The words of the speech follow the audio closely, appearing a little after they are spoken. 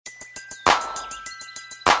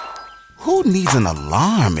Who needs an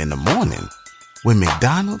alarm in the morning when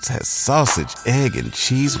McDonald's has sausage, egg, and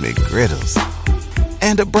cheese McGriddles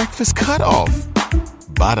and a breakfast cutoff?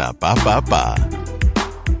 Ba-da-ba-ba-ba.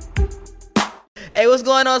 Hey, what's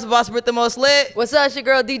going on? It's Boss Brit the Most Lit. What's up? It's your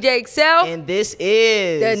girl DJ Excel. And this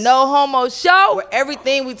is the No Homo Show, where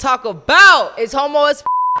everything we talk about is homo as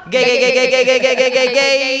gay.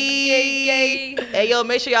 Hey, yo,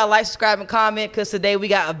 make sure y'all like, subscribe, and comment, because today we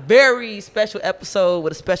got a very special episode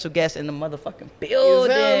with a special guest in the motherfucking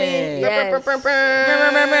building. Yes. I'm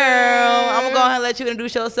going to go ahead and let you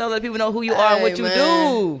introduce yourself, let people know who you are and what you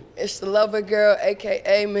do. It's the lover girl,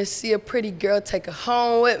 a.k.a. Miss See a Pretty Girl, Take Her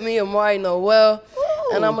Home With Me, Amari, Noelle.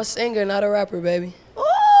 And I'm a singer, not a rapper, baby.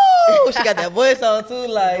 Ooh, she got that voice on too,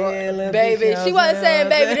 like, yeah, baby. She wasn't saying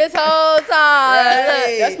baby this whole time.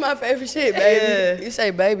 Right. That's my favorite shit, baby. Yeah. You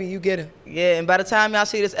say baby, you get her. Yeah, and by the time y'all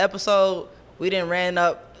see this episode, we done ran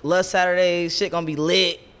up Lust Saturday. Shit gonna be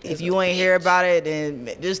lit. If you ain't hear about it, then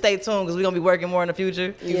just stay tuned, because we gonna be working more in the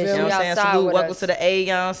future. You know what I'm saying? Salute, welcome to the A, you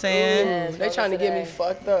know what I'm saying? Ooh, they trying to get me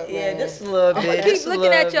fucked up, Yeah, man. just a little bit. Keep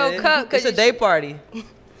looking at your cup, It's a day party.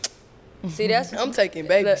 See, that's I'm taking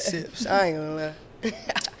baby sips. I ain't gonna lie.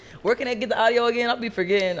 Where can they get the audio again? I'll be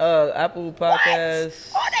forgetting. Apple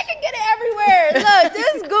Podcasts. Oh, they can get it everywhere. Look,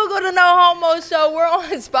 just Google the No Homo Show. We're on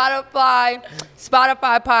Spotify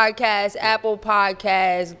Podcasts, Apple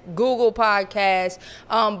Podcasts, Google Podcasts.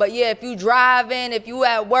 But yeah, if you driving, if you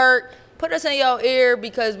at work, put us in your ear,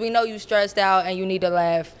 because we know you stressed out and you need to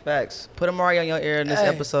laugh. Facts. Put Amari on your ear in this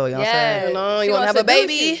episode. You know what I'm Yeah. saying? You know, She you want to gonna have a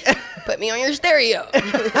baby? seduce Put me on your stereo.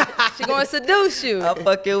 She gonna seduce you. I'm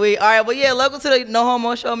fucking weak. All right, well, yeah, welcome to the No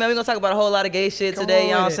Homo Show, man. We're going to talk about a whole lot of gay shit today,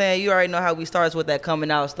 you know what I'm saying? You already know how we starts with that coming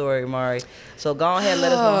out story, Amari. So go ahead and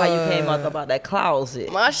let us know how you came out about that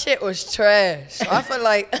closet. My shit was trash. So I feel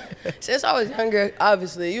like since I was younger,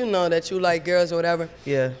 obviously, you know that you like girls or whatever.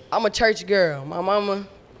 Yeah. I'm a church girl. My mama,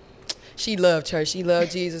 she loved church. She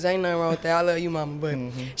loved Jesus. Ain't nothing wrong with that. I love you, mama, but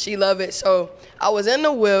she loved it. So I was in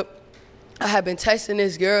the whip. I had been texting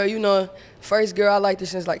this girl, you know, first girl I liked her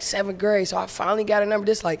since like 7th grade. So I finally got a number.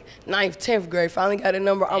 This like 9th, 10th grade. Finally got a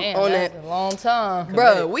number. I'm Damn, on that's that. a long time.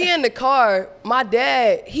 Bruh, we in the car. My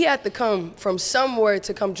dad, he had to come from somewhere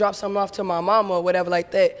to come drop something off to my mama or whatever like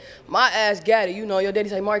that. My ass got it. You know, your daddy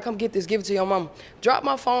say, Mari, come get this. Give it to your mama. Drop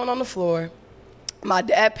my phone on the floor. My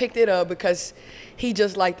dad picked it up because he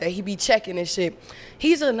just like that. He be checking and shit.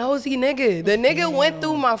 He's a nosy nigga. The nigga went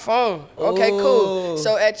through my phone. Okay, cool.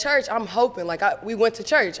 So at church, I'm hoping, like, we went to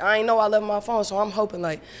church. I ain't know I left my phone, so I'm hoping,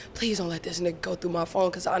 like, please don't let this nigga go through my phone,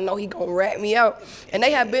 because I know he gonna rat me out. And they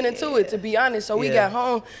had been into it, to be honest. So we got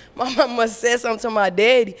home. My mama said something to my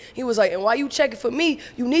daddy. He was like, and while you checking for me,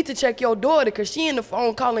 you need to check your daughter, because she in the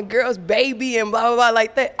phone calling girls baby and blah, blah, blah,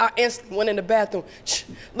 like that. I instantly went in the bathroom,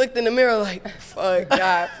 looked in the mirror like, fuck,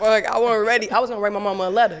 God, fuck. I wasn't ready. I was gonna write my mama a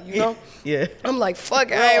letter, you know? Yeah. I'm like,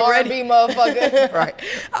 fuck, I ain't ready. motherfucker. Right.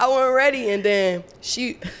 I wasn't ready. And then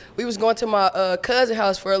we was going to my cousin's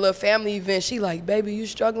house for a little family event. She like, baby, you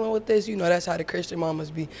struggling with this? You know, that's how the Christian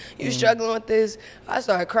mamas be. You struggling with this? I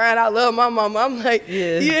started crying. I love my mama. I'm like,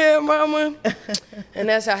 yeah mama. And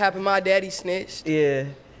that's how it happened. My daddy snitched. Yeah.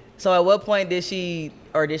 So at what point did she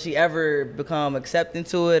ever become accepting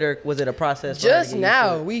to it, or was it a process? Just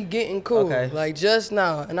now, we getting cool. Okay. Like, just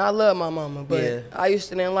now. And I love my mama, but I used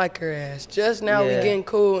to didn't like her ass. Just now, we getting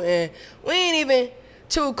cool, and we ain't even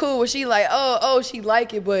too cool where she like, oh, she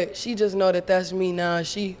like it, but she just know that that's me now.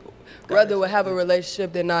 She rather would have a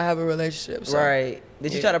relationship than not have a relationship. So. Right.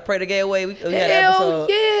 Did you try to pray the gay away? We had an Hell episode.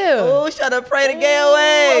 yeah. Oh, she tried to pray the gay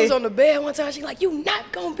away. I was on the bed one time. She like, you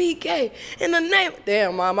not gonna be gay. In the name,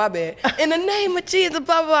 damn, mom, my bad. In the name of Jesus,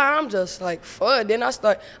 blah, blah, blah. I'm just like, fuck. Then I ain't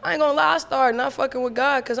gonna lie, I started not fucking with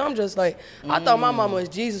God, because I'm just like, I thought my mama was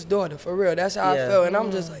Jesus' daughter, for real. That's how I felt. And I'm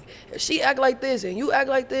just like, if she act like this and you act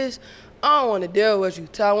like this, I don't want to deal with you.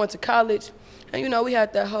 Till I went to college. And, you know, we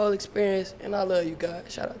had that whole experience, and I love you, God.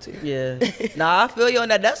 Shout out to you. Yeah. Nah, I feel you on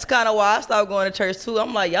that. That's kind of why I stopped going to church, too.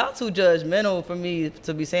 I'm like, y'all too judgmental for me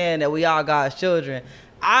to be saying that we all God's children.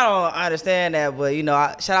 I don't understand that, but, you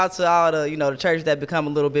know, shout out to all the, you know, the churches that become a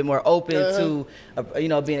little bit more open to, you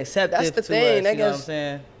know, being accepted. That's the to thing. us, you know what I'm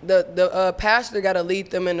saying? The pastor got to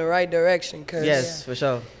lead them in the right direction. Cause yes, for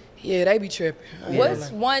sure. Yeah, they be tripping.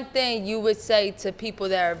 What's one thing you would say to people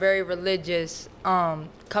that are very religious,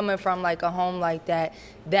 coming from like a home like that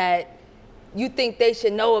you think they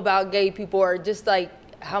should know about gay people, or just like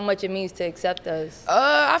how much it means to accept us?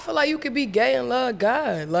 I feel like you could be gay and love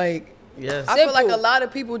God. Like, yes. I feel like a lot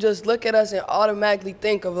of people just look at us and automatically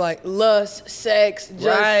think of like lust, sex. Just,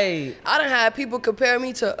 right. I done had people compare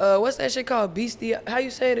me to what's that shit called? Beastie. How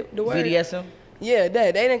you say it? The word? BDSM. Yeah,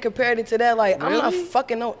 that. They didn't compare it to that. Like, I'm not Really?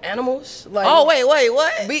 fucking no animals. Like, Oh, wait,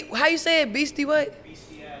 what? how you say it? Beastie what?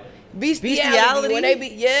 Bestiality. Bestiality? When they be,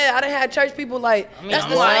 yeah, I done had church people like, that's the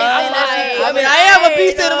same like- thing. I mean, I am a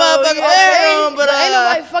beast in the motherfucking bedroom, but ain't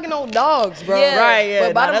nobody fucking no dogs, bro. Yeah. Right, yeah.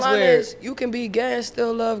 But bottom that's line weird. is, you can be gay and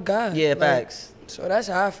still love God. Yeah, Like, facts. So that's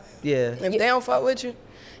how I feel. Yeah. If they don't fuck with you,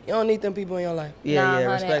 you don't need them people in your life. Yeah, Nah, yeah,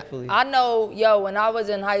 honey, respectfully. I know, when I was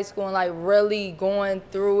in high school and like really going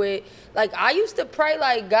through it, like I used to pray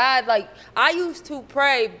like God, like I used to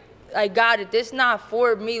pray like God, if this not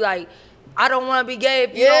for me, like I don't want to be gay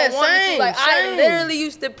if you don't want me same, to. Like I same. literally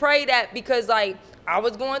used to pray that because like I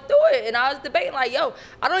was going through it and I was debating like,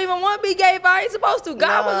 I don't even want to be gay if I ain't supposed to.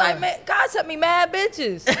 God was like, man, God sent me mad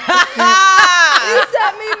bitches. He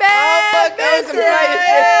sent me mad bitches.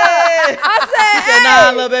 I said, He said,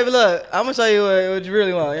 nah, little baby, look, I'm gonna show you what you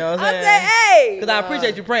really want. You know what I'm I saying? said, hey. Because I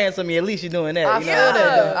appreciate you praying to me. At least you're doing that. I you feel know?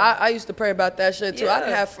 that though. I used to pray about that shit too. I done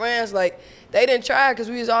Yeah. have friends like they didn't try because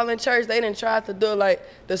we was all in church. They didn't try to do like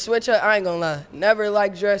the switch up. I ain't gonna lie, never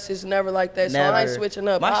like dresses, never like that. So I ain't switching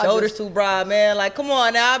up. My I shoulders just- too broad, man. Like, come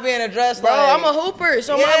on now, I be in a dress. Bro, like, I'm a hooper,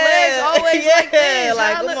 so my Yeah, legs always like yeah, this.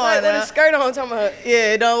 like, I come look on like with now. a skirt on. Talking about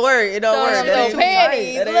Yeah, it don't work. It don't Throw work. them That little ain't-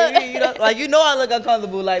 panties, that ain't- you know, like, you know I look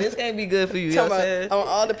uncomfortable. Like, this can't be good for you. You know talking what I'm about saying? on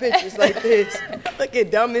all the pictures like this. Look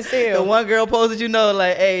at dumb as The hell. one girl posted, you know,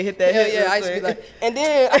 like, hey, hit that Hell hip yeah, real I used to be quick. like, and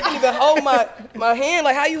then I couldn't even hold my hand.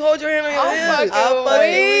 Like how you hold your hand on your hip? I'm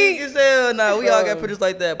fucking weak. weak as hell. Nah, we all got Bro. pictures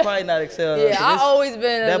like that. Probably not Excel. though, Yeah, 'cause I this- always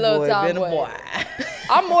been a that little boy been a tomboy. boy.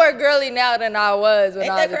 I'm more girly now than I was when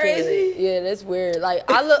Ain't I was that a kid. crazy? Yeah, that's weird. Like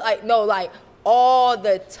I look like all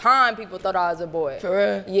the time people thought I was a boy. For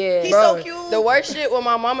real? Yeah. He's Bro, so cute. The worst shit with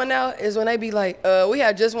my mama now is when they be like, we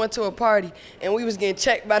had just went to a party and we was getting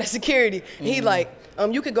checked by the security. And he like,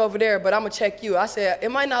 you could go over there, but I'm gonna check you. I said, it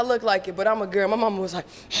might not look like it, but I'm a girl. My mama was like,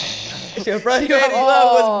 Your her frustrated.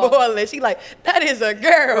 blood was boiling. She like, that is a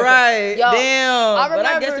girl. Right. Yo, Damn. I But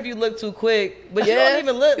I guess remember- if you look too quick, but you Yeah. don't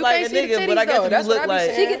even look You like can't a see the nigga. But I titties, guess though. if That's you what look I be like.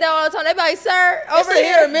 saying. She get that all the time. They be like, sir, It's over a hit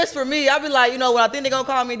here. or miss for me. I be like, you know, when I think they gonna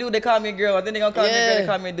call me a dude, they call me a girl. I think they gonna call me a girl, they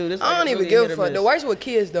call me a dude. It's I like don't even really give hit a or fuck. miss. The worst with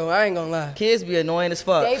kids though, I ain't gonna lie. Kids be annoying as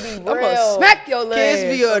fuck. They be I'm gonna real. smack your legs.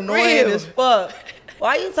 Kids be for annoying real. as fuck.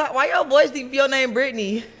 Why your boys think your name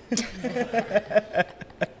Brittany?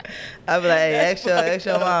 I be like, hey, ask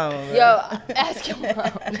your mom. Bro. Yo, ask your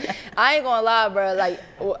mom. I ain't gonna lie, bro.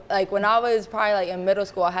 Like when I was probably like in middle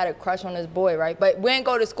school, I had a crush on this boy, right? But we ain't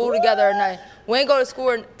go to school together or nothing. We ain't go to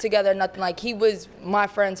school together or nothing. Like he was my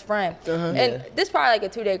friend's friend, and this probably like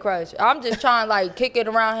a 2-day crush. I'm just trying to like kick it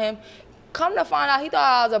around him. Come to find out, he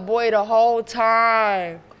thought I was a boy the whole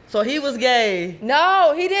time. So he was gay.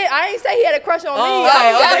 No, he didn't. I ain't say he had a crush on me. Oh,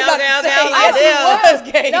 I was okay. about to I say, was like, damn.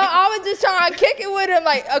 was gay. No, I was just trying to kick it with him.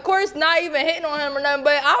 Like, of course, not even hitting on him or nothing,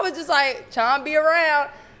 but I was just like trying to be around.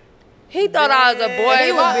 He thought I was a boy. And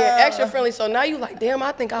he was My- being extra friendly, so now you like, damn,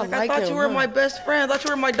 I think I I like thought him. you were huh? my best friend. I thought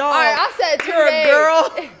you were my dog. All right, I said 2 You're days. a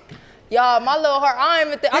girl. Y'all, my little heart. I don't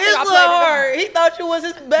even think. I His think I little played it heart. He thought you was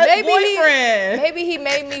his best boyfriend. Maybe he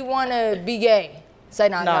made me want to be gay. Say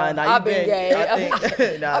Nah, no. you I've been gay. I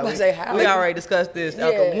think, nah, I'm about to say how. we already discussed this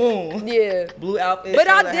out the womb. Yeah. Blue outfit. But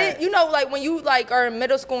sailor I hat. did, you know, like when you like are in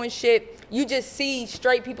middle school and shit, you just see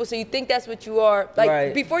straight people, so you think that's what you are. Like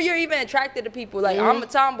Right. before you're even attracted to people. Like I'm a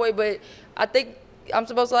tomboy, but I think I'm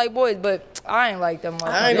supposed to like boys, but I ain't like them.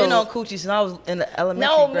 I ain't been on coochie since I was in the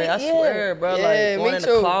elementary No, grade. me- I yeah. swear, bro. Yeah, like me going in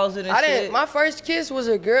too. the closet and I shit. didn't. My first kiss was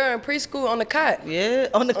a girl in preschool on the cot. Yeah,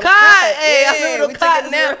 on the On cot. the cot. Hey, I Yeah, remember we the took cot. a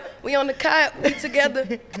nap. We on the cot. We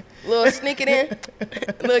together. Little sneaking in.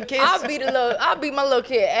 Little kiss. I'll beat my little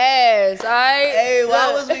kid ass, alright? Hey,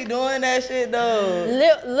 why was we doing that shit though?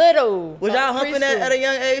 Little. Was y'all humping at a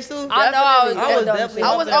young age too? I know I was I was dumb definitely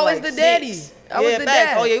shit. I was humping at, always like, the daddy. 6. I was the facts.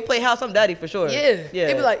 dad. Oh yeah, you play house. I'm daddy for sure. Yeah. Yeah.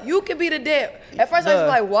 They be like, you can be the dad. At first I was Duh.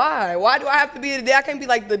 like, why? Why do I have to be the dad? I can't be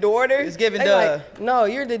like the daughter. It's giving They duh. like, no,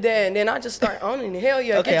 you're the dad. And then I just start owning it. Hell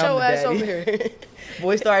yeah, Okay, get I'm your the ass daddy. over here.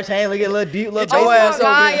 Boy start changing, look at a little deep, little Get your Oh baby. ass my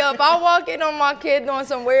over God, here. yo, if I walk in on my kid doing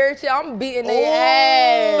some weird shit, I'm beating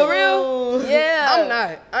their ass. For real? Yeah. I'm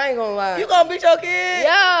not. I ain't gonna lie. You gonna beat your kid?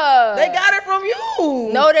 Yeah. They got it from you.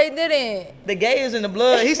 No, they didn't. The gay is in the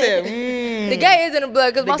blood. He said, The gay is in the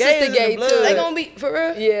blood because The my gay is sister in the gay blood. too. They gonna be, for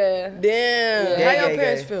real? Yeah. Damn. Yeah. How your Gay,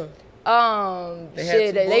 parents gay. feel? They had two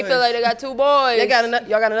Shit, they feel boys. like they got 2 boys.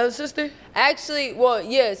 Y'all got another sister? Actually, well,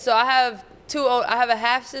 yeah. So I have I have a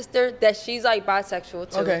half sister that she's like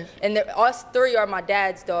bisexual too. Okay. And us 3 are my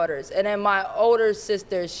dad's daughters, and then my older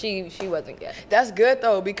sister, she wasn't gay. That's good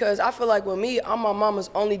though, because I feel like with me, I'm my mama's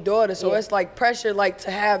only daughter, so Yeah. it's like pressure like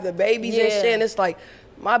to have the babies and Yeah. shit, and it's like,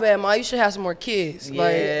 my bad, Ma. You should have some more kids.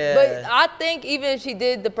 Yeah. But I think even if she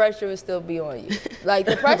did, the pressure would still be on you. Like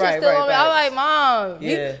the pressure Right, still right, on me. I'm like, Mom,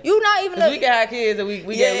 Yeah. you not even. We can have kids and we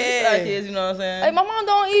can have kids. You know what I'm saying? Like my mom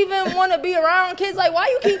don't even want to be around kids. Like why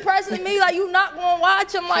you keep pressing me? Like you not gonna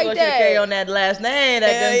watch them like she that? carry on that last name,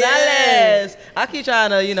 that Gonzalez. I keep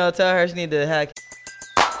trying to tell her she need to have.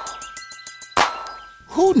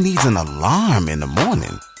 Who needs an alarm in the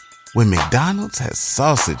morning when McDonald's has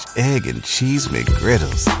sausage, egg, and cheese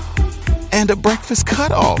McGriddles and a breakfast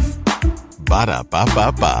cutoff?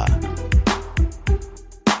 Ba-da-ba-ba-ba.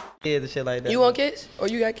 Kids and shit like that. You want kids? Or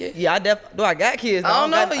you got kids? Yeah, I got kids? I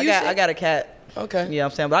don't know, but I got a cat. Okay. Yeah, you know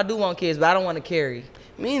what I'm saying, but I do want kids, but I don't want to carry.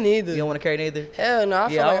 Me neither. You don't want to carry neither? Hell no. I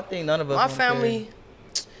feel like don't think none of us my wanna family,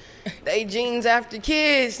 they genes after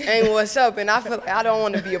kids ain't what's up, and I feel like I don't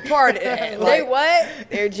want to be a part of that. Like, They what?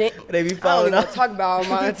 Their genes. They be I don't falling even off. talk about all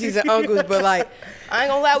my aunties and uncles, but like, I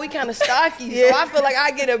ain't gonna lie, we kind of stocky. So I feel like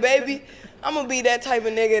I get a baby, I'm gonna be that type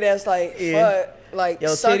of nigga that's like, fuck. Like,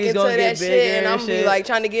 Yo, suck titties into gonna that get shit, bigger and I'm and gonna be shit. like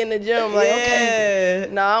trying to get in the gym. Like, okay.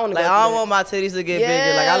 Nah, I wanna Like, go I don't through want my titties to get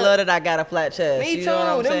bigger. Like, Yeah. I love that I got a flat chest. Me You know what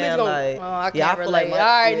I'm too. Them saying? bitches gon- Like, Oh, I can't yeah, I feel relate. like All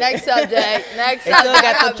right, next subject. Next They still subject.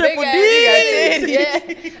 got I the triple big Ds. ass titties.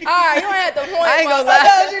 Yeah. All right, you ain't have to point. I ain't gonna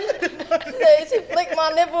lie. She flicked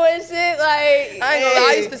my nipple and shit. Like, I ain't gonna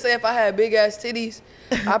lie. I used to say if I had big ass titties,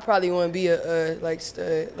 I probably wouldn't be a like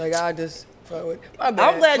stud. Like I just fuck with. My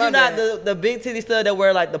bad. I'm glad my you're not bad. the big titty stud that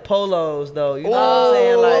wear like the polos though. You know what I'm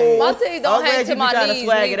saying? Like my titties don't I'm hang glad to you be my trying knees to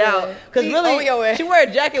swag it neither. out. Cause Be on your really, ass. she wear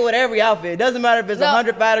a jacket with every outfit. It doesn't matter if it's No.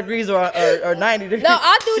 105 degrees or 90 degrees. No,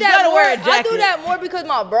 I do She that gotta more. wear a I jacket. do that more because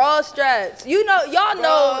my bra straps. You know, y'all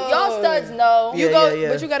know, y'all studs know. You Yeah, go, yeah.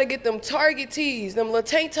 but you gotta get them Target tees, them little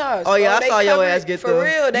tank tops. Oh yeah, bro. I They saw your cover ass it get for them.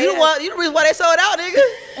 real. They You the reason why they sold out, nigga.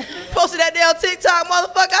 Posted that damn TikTok,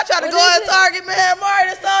 motherfucker. I tried to What go is at it? Target, man. Amari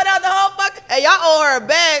done sold out the whole fucking. Hey, y'all owe her a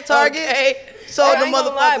bag, Target. Okay. Sold Hey, I the ain't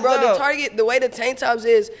gonna lie, motherfuckers bro. The out. Target, the way the tank tops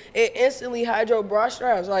is, it instantly hydro bra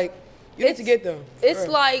straps. Like you need to get them. It's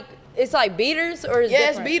Bro. it's like beaters or it's Yeah, it's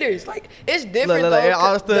different? beaters. Like it's different Look, though.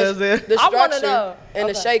 all the studs there. The I wanna structure know. and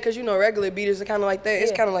the Okay. shape, cause you know regular beaters are kind of like that.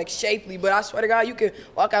 It's Yeah. kind of like shapely, but I swear to God, you can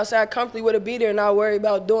walk outside comfortably with a beater and not worry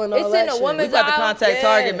about doing all It's that in a shit. We woman's about to aisle? contact Yeah.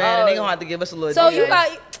 Target, man, and they Oh. gonna have to give us a little. So deal. you got,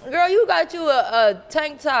 girl, you got you a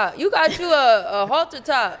tank top. You got you a halter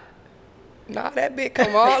top. Nah, that bit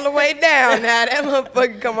come all the way down. Now that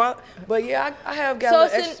motherfucker come out. But yeah, I have got So little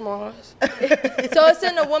it's extra in- smalls. So it's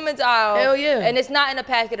in the women's aisle. Hell yeah. And it's not in a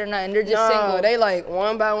packet or nothing. They're just Nah, single. they like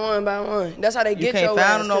one by one by one. That's how they get can't your find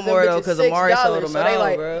ass, them no 'cause them more, though, bitches 'cause Amari sold $6, them so they out,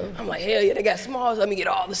 like, bro. I'm like, hell yeah, they got smalls. Let me get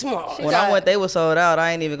all the smalls. When I went, they were sold out.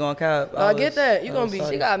 I ain't even gonna cap. I get that. You I gonna was be-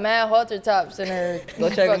 sorry. She got mad halter tops in her Go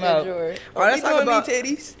check them fucking out. drawer. All right, You let's talk doing me about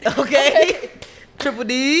titties. Okay. Triple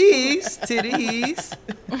D's, titties.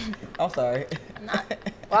 I'm sorry.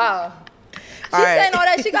 Wow. She All right. saying all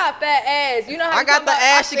that. She got fat ass. You know how I you got talk the about-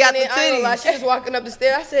 ass, she got the I ain't gonna lie, titties. she was walking up the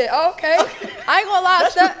stairs. I said, oh, okay. I ain't gonna lie.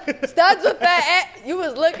 Studs with fat ass. You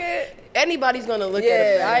was looking. Anybody's gonna look at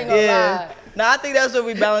it. Yeah, I ain't gonna lie. No, I think that's where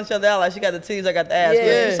we balance each other out. Like she got the titties, I got the ass. Yeah.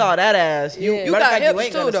 Yeah. You saw that ass. Yeah. You matter of got fact, hips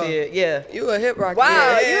ain't too, gonna though. see it. Yeah. You a hip rocker.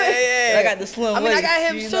 Wow, yeah. I got the slim I mean, I waist, got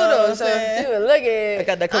hips you too, know though, what I'm so- saying? She was looking. I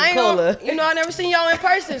got that I ain't Coca-Cola. gonna, you know, I never seen y'all in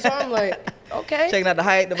person, so I'm like, okay. Checking out the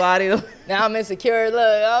height, the body. Now I'm insecure.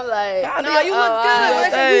 Look, I'm like, No, you look good. When I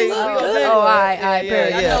say you look good. Oh, all right,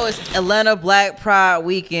 period. I know it's Atlanta Black Pride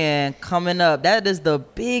weekend coming up. That is the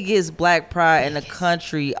biggest Black Pride in the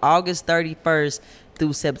country, August 31st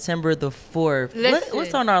through September the 4th. Listen,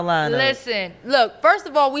 What's on our lineup? Listen, look. First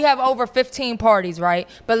of all, we have over 15 parties, right?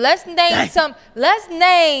 But let's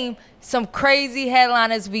name some crazy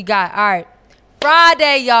headliners we got. All right,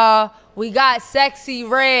 Friday, y'all. We got Sexy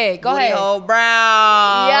Red. Go ahead. Hole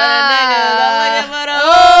Brown. Yeah.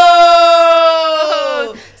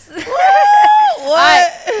 Oh. All right,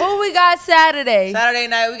 who we got Saturday? Saturday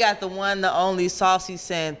night, we got the one, the only Saucy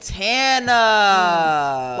Santana.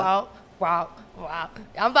 Wow.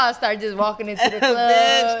 I'm about to start just walking into the club.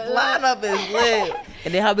 Bitch, lineup is lit.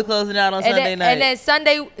 And then how we closing out on Sunday night? And then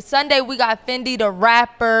Sunday we got Fendi the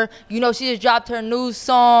rapper. You know, she just dropped her new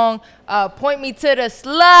song, Point Me to the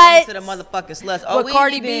Slut. to the motherfucking sluts. Oh, With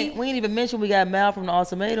Cardi B. We ain't even mentioned we got Mal from the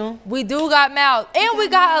Ultimatum. We do got Mal. And we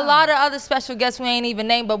got a lot of other special guests we ain't even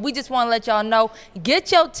named, but we just want to let y'all know.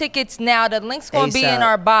 Get your tickets now. The link's going to be in ASAP.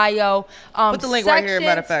 our bio. Put the link right here,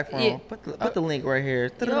 matter of sections- fact, for yeah. him. Put the link right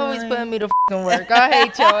here. You always putting me to fucking work. I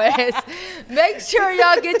hate your ass. Make sure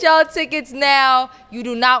y'all get y'all tickets now. You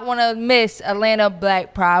do not want to miss Atlanta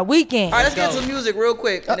Black Pride weekend. All right, let's get some music real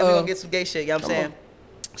quick, and then we're Uh-oh. going to get some gay shit, you know what I'm saying?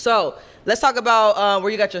 So let's talk about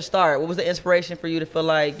where you got your start. What was the inspiration for you to feel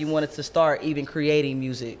like you wanted to start even creating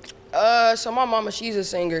music? So my mama, she's a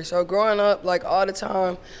singer. So growing up, like all the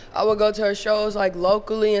time, I would go to her shows like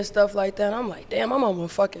locally and stuff like that. I'm like, damn, my mama a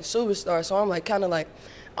fucking superstar. So I'm like, kind of like,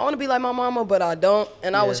 I want to be like my mama, but I don't.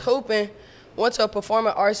 And I was hooping, went to a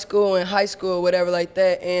performing arts school in high school or whatever like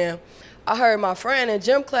that. And I heard my friend in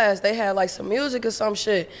gym class, they had like some music or some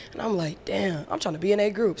shit. And I'm like, damn, I'm trying to be in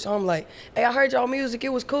a group. So I'm like, hey, I heard y'all music, it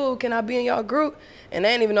was cool. Can I be in y'all group? And they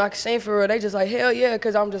didn't even know I could sing for real. They just like, hell yeah,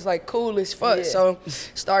 because I'm just like cool as fuck. Yeah. So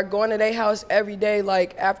start going to their house every day,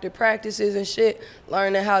 like after practices and shit,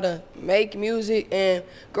 learning how to make music. And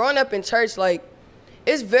growing up in church, like,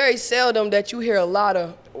 it's very seldom that you hear a lot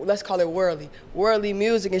of, let's call it worldly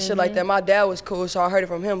music and shit like that. My dad was cool, so I heard it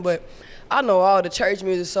from him, but I know all the church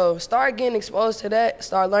music, so start getting exposed to that,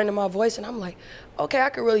 start learning my voice, and I'm like, okay, I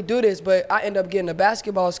could really do this, but I end up getting a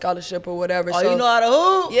basketball scholarship or whatever. Oh, so, you know how to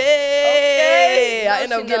hoop? Yeah. Okay. I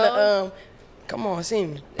end up getting come on, see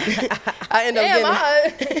me. I end up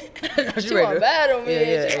getting She want to battle me.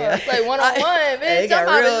 Yeah, she want to play one-on-one, bitch. Got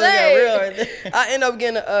real right there. I end up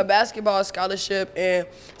getting a basketball scholarship, and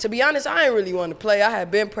to be honest, I ain't really want to play. I had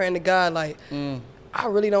been praying to God, like, I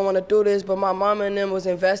really don't want to do this, but my mama and them was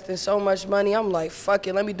investing so much money. I'm like, fuck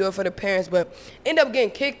it, let me do it for the parents. But end up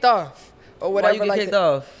getting kicked off or whatever. Why you get kicked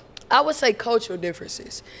off? I would say cultural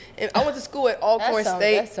differences. And I went to school at Alcorn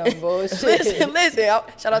State. That's some bullshit. listen.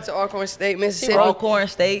 Shout out to Alcorn State, Mississippi. Alcorn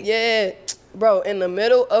State? Yeah. Bro, in the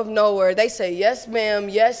middle of nowhere, they say, yes, ma'am,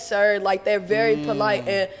 yes, sir. Like, they're very polite.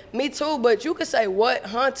 And me too, but you could say, what,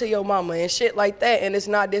 huh, to your mama and shit like that, and it's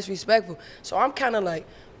not disrespectful. So I'm kind of like,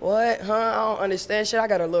 what, huh? I don't understand shit. I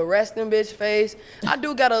got a little resting bitch face. I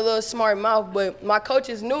do got a little smart mouth, but my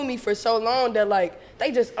coaches knew me for so long that, like,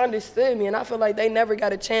 they just understood me, and I feel like they never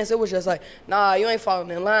got a chance. It was just like, nah, you ain't falling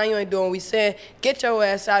in line. You ain't doing what we said. Get your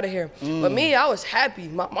ass out of here. But me, I was happy.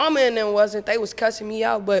 My mama and them wasn't. They was cussing me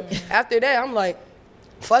out. But after that, I'm like,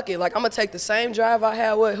 fuck it. Like, I'm going to take the same drive I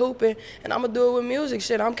had with hooping, and I'm going to do it with music.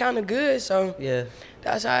 Shit, I'm kind of good. So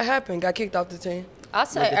that's how it happened. Got kicked off the team. I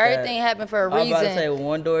say everything happened for a reason. I was about to say, when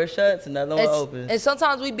one door shuts, another one opens. And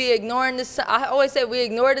sometimes we be ignoring the. I always say we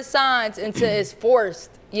ignore the signs until it's forced.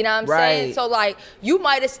 You know what I'm saying? So like, you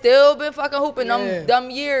might have still been fucking hooping them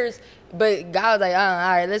years, but God was like, all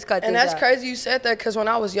right, let's cut this And that's out. crazy you said that, because when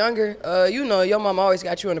I was younger, you know, your mom always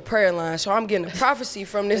got you on the prayer line, so I'm getting a prophecy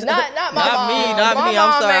from this. Not my mom. Not me.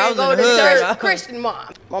 I'm sorry. I was in the hood. Christian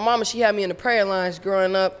mom. My mama, she had me in the prayer lines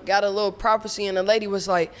growing up, got a little prophecy, and the lady was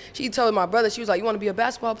like, she told my brother, she was like, you want to be a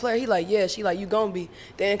basketball player? He like, yeah. She like, you gonna be.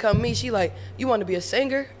 Then come me, she like, you want to be a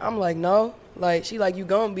singer? I'm like, no. Like, she like, you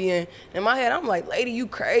gonna be in my head, I'm like, lady, you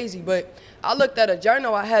crazy. But I looked at a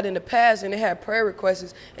journal I had in the past, and it had prayer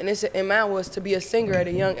requests, and it said, and mine was to be a singer at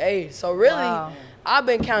a young age. So really, I've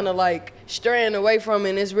been kind of like straying away from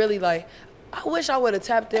it, and it's really like, I wish I would have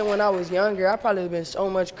tapped in when I was younger. I probably would have been so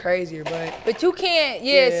much crazier, But you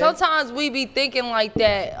can't, sometimes we be thinking like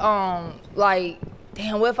that, like,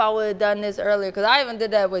 damn, what if I would have done this earlier? Because I even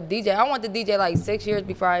did that with DJ. I went to DJ like 6 years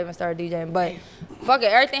before I even started DJing, but fuck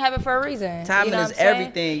it, everything happened for a reason. Timing is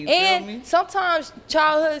everything, you feel me? And sometimes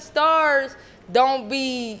childhood stars don't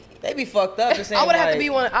be... They be fucked up. I would have to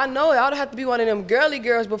be one. I know it. I would have to be one of them girly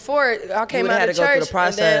girls before I came out of church.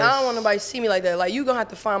 And then I don't want nobody to see me like that. Like, you gonna have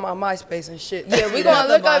to find my MySpace and shit. Yeah, we gonna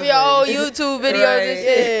look up your old YouTube videos and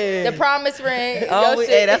shit. The Promise Ring.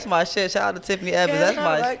 Hey, that's my shit. Shout out to Tiffany Evans. That's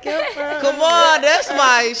my. Come on, that's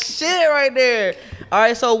my shit right there. All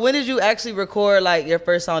right, so when did you actually record like your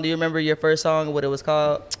first song? Do you remember your first song? What it was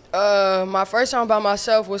called? My first song by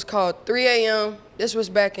myself was called 3 a.m. This was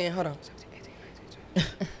back in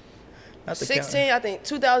 16, I think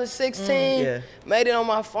 2016. Made it on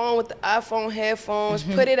my phone with the iPhone headphones,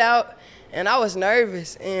 put it out, and I was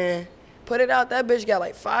nervous. And put it out, that bitch got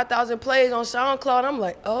like 5,000 plays on SoundCloud. I'm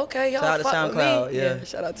like, oh, okay, y'all fuck with me. Yeah,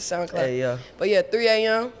 shout out to SoundCloud. Hey, but yeah, 3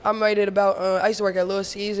 a.m. I made it about, I used to work at Little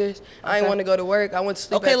Caesars. I ain't want to go to work. I went to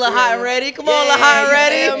sleep at 3 Lil Hot and Ready. Come on, Lil Hot and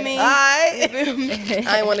Ready. All right.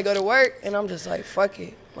 I ain't want to go to work, and I'm just like, fuck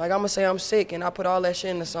it. Like, I'm going to say I'm sick, and I put all that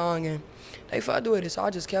shit in the song, and they fucked with it, so I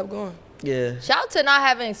just kept going. Yeah. Shout out to not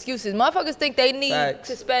having excuses. Motherfuckers think they need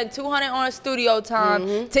to spend $200 on studio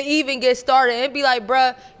time to even get started. And be like,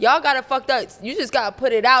 bruh, y'all got it fucked up. You just got to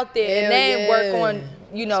put it out there and then work on,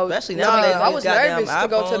 you know. Especially nowadays. I was nervous to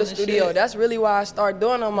go to the studio. That's really why I started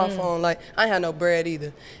doing on my phone. Like, I ain't had no bread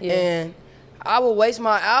either. And I would waste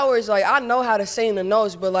my hours. Like, I know how to sing the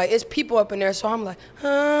notes, but, like, it's people up in there. So I'm like,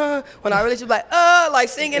 when I really just like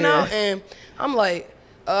singing out. And I'm like,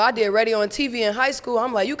 I did radio and TV in high school.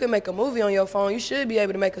 I'm like, you can make a movie on your phone. You should be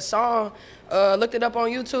able to make a song looked it up on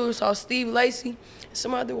YouTube, saw Steve Lacy,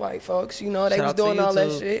 some other white folks, you know, they Shout was out to doing all that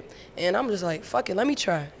YouTube. shit. And I'm just like, fuck it, let me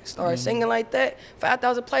try. Started singing like that.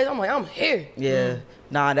 5,000 plays, I'm like, I'm here. Yeah.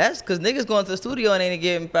 Nah, that's because niggas going to the studio and ain't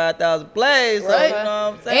getting 5,000 plays. So, Right. you know what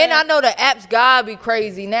I'm saying? And I know the apps gotta be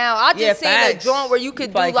crazy now. I just seen facts. a joint where you could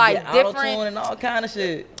do probably like get auto-tune different, and all kind of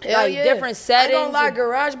shit. Hell like yeah. different I settings. ain't gonna lie,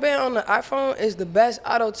 GarageBand on the iPhone is the best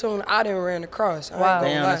auto-tune I done ran across. I ain't Wow.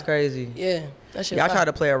 gonna Damn, lie. that's crazy. Yeah, that shit Yeah, I fire. tried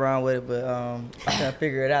to play around with it, but I couldn't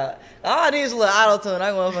figure it out. All I need is a little auto-tune.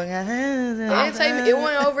 I want It take me. It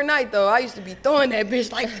went overnight though. I used to be throwing that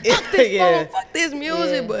bitch like fuck this Yeah. phone, fuck this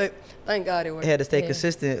music, Yeah. but thank God it worked. Had to stay Yeah.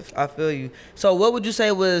 consistent. I feel you. So, what would you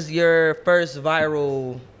say was your first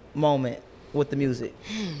viral moment with the music?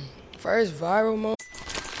 First viral moment.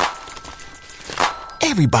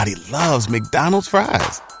 Everybody loves McDonald's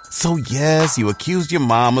fries. So yes, you accused your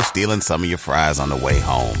mom of stealing some of your fries on the way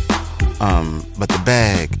home. But the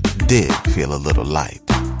bag did feel a little light.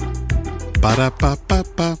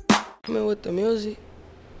 Ba-da-ba-ba-ba. I mean, with the music.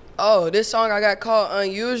 Oh, this song I got called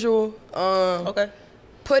Unusual. Okay.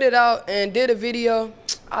 Put it out and did a video.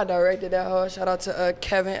 I directed that hoe. Shout out to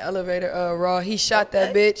Kevin Elevator Raw. He shot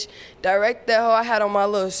that bitch. Directed that hoe. I had on my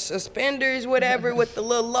little suspenders, whatever, with the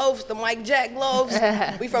little loaves, the Mike Jack loaves.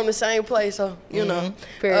 We from the same place, so you know.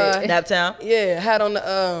 Period. Naptown. Yeah, had on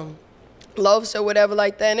the loaves or whatever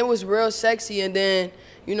like that, and it was real sexy. And then,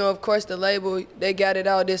 you know, of course, the label, they got it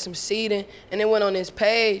out, did some seeding, and it went on this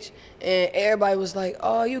page, and everybody was like,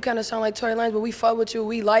 oh, you kind of sound like Tory Lanez, but we fuck with you,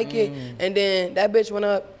 we like it. And then that bitch went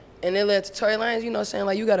up, and it led to Tory Lanez, you know, saying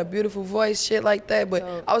like, you got a beautiful voice, shit like that. But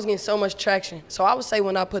I was getting so much traction. So I would say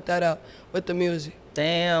when I put that out with the music.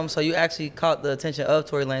 Damn. So you actually caught the attention of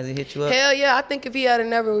Tory Lanez and hit you up. Hell yeah, I think if he had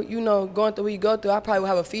never, you know, gone through what he go through, I probably would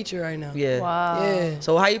have a feature right now. Yeah. Wow. Yeah.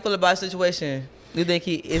 So how you feel about the situation? You think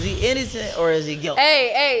is he innocent or is he guilty?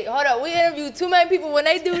 Hey, hold up. We interviewed too many people. When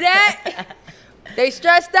they do that, they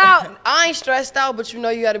stressed out. I ain't stressed out, but you know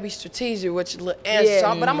you got to be strategic with your little answers.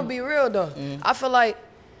 Yeah. But I'm going to be real, though. I feel like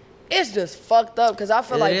it's just fucked up because I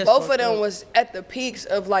feel It like is both of fucked them up. was at the peaks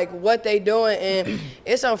of, like, what they doing. And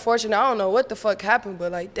it's unfortunate. I don't know what the fuck happened,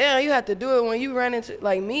 but, like, damn, you had to do it when you ran into,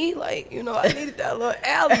 like, me. Like, you know, I needed that little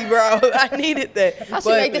alley, bro. I needed that. I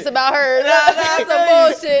should make this about her. Nah, That's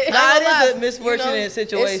some bullshit. Nah, it is laugh, a misfortunate you know?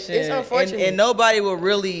 situation. It's unfortunate. And nobody will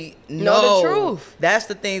really Know the truth. That's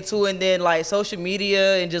the thing too. And then like social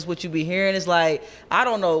media and just what you be hearing is like, I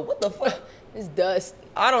don't know what the fuck. It's dust.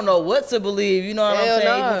 I don't know what to believe. You know what Hell I'm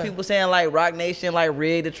saying? nah. Even people saying like Rock Nation like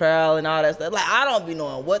rigged the trial and all that stuff. Like I don't be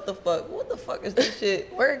knowing what the fuck. What the fuck is this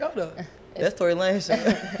shit? Where it go, though? That's Tory Lanez.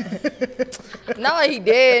 Not like he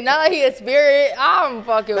dead. Not like he a spirit. I'm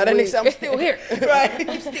fucking Now that weak. nigga said, I'm still here. Right.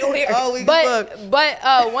 I'm still here. Oh, we fuck.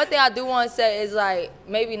 But one thing I do want to say is like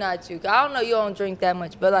maybe not you. 'Cause I don't know, you don't drink that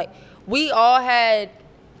much, but like we all had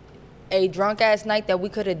a drunk ass night that we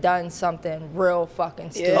could have done something real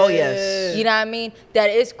fucking stupid. Oh yes. You know what I mean? That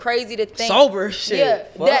is crazy to think. Sober shit. Yeah,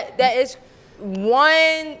 Fuck. that is one,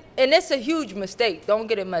 and it's a huge mistake. Don't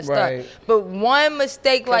get it messed Right. up. But one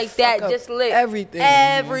mistake like fuck that up just lit everything.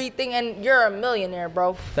 everything, and you're a millionaire,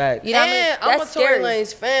 bro. Fact. You know what I mean? And I'm a That's Tory scary.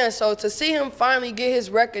 Lanez fan, so to see him finally get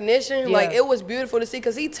his recognition, Yeah. like it was beautiful to see,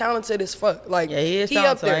 cause he talented as fuck. Like Yeah, he is up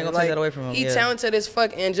talented. I there. ain't gonna like, take that away from him, He yeah. talented as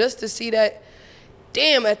fuck, and just to see that,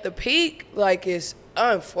 damn, at the peak, like it's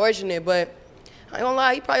unfortunate. But I ain't gonna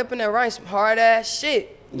lie, he probably up in there writing some hard ass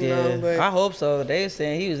shit. You Yeah, know, but I hope so. They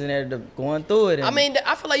saying he was in there going through it. And I mean,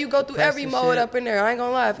 I feel like you go through That's every the mode shit. up in there. I ain't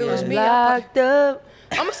gonna lie, if it was Yeah. me, Locked up.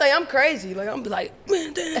 I'm gonna say I'm crazy. Like I'm gonna be like,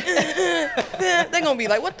 they gonna be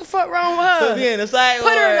like, what the fuck wrong with her? put me in the side.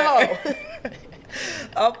 Put her in the hole.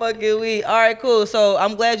 I'm fucking weak. All right, cool. So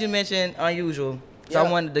I'm glad you mentioned Unusual. So Yeah.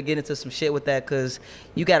 I wanted to get into some shit with that because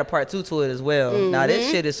you got a part 2 to it as well. Now this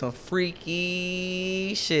shit is some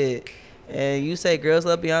freaky shit. And you say girls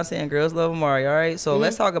love Beyonce and girls love Amari, all right? So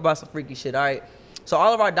let's talk about some freaky shit, all right? So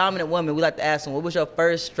all of our dominant women, we like to ask them, what was your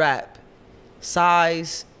first strap,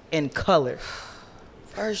 size, and color?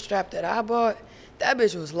 First strap that I bought, that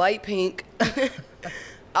bitch was light pink.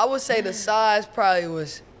 I would say the size probably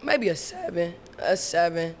was maybe a 7.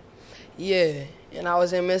 Yeah. And I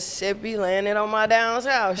was in Mississippi, landing on my down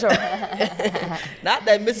south. Sure. Not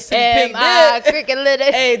that Mississippi pink M.I. did. cricket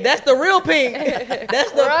little. Hey, that's the real pink.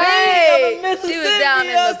 That's the Right. pink of the Mississippi. She was down you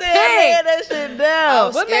in know the what I'm saying? pink. Man, that shit I down.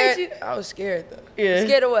 was What scared. made you- I was scared though Yeah.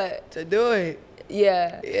 Scared of what? to do it.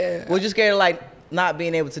 Yeah. Yeah. Was you scared of like not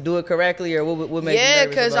being able to do it correctly, or what made you Yeah,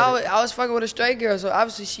 nervous cause about it? I was fucking with a straight girl, so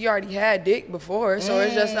obviously she already had dick before, so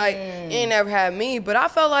it's just like you ain't never had me. But I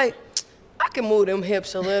felt like I can move them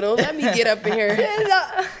hips a little. Let me get up in here.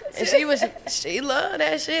 And she loved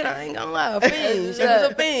that shit. I ain't gonna lie. A fiend. She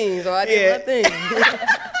was a fiend, so I did my thing.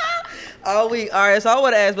 All right, so I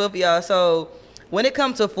want to ask both of y'all. So, when it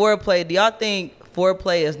comes to foreplay, do y'all think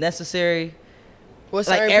foreplay is necessary? With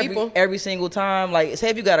Like certain people? every single time? Like, say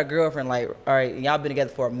if you got a girlfriend, like, all right, and y'all been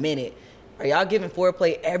together for a minute, are y'all giving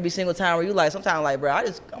foreplay every single time? Or you like, sometimes like, bro, I'm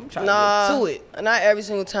trying to get to it. Not every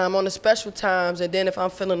single time. On the special times, and then if I'm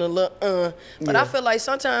feeling a little But I feel like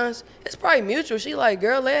sometimes it's probably mutual. She like,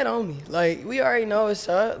 girl, lay it on me. Like, we already know it's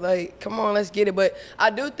up. Like, come on, let's get it. But I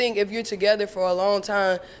do think if you're together for a long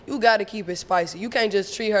time, you got to keep it spicy. You can't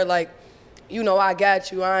just treat her like, I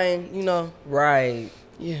got you. I ain't, Right.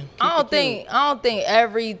 Yeah. I don't think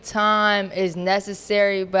every time is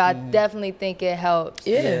necessary, but I definitely think it helps.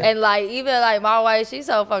 Yeah. And like even like my wife, she's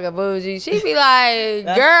so fucking bougie. She be like,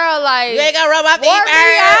 girl, like You ain't gonna rub my feet warm me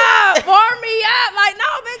first. up, warm me up. Like, no,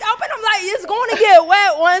 bitch, open. I'm like, it's going to get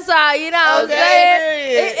wet one side. You know what I'm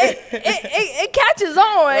saying? It catches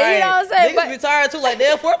on. Right. You know what I'm saying? Niggas be tired too. Like,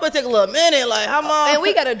 damn, foreplay take a little minute. Like, how long? And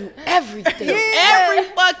we got to do everything. every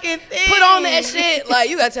fucking thing. Put on that shit. Like,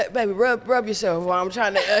 you got to, baby, rub yourself while I'm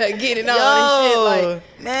trying to get it on and shit.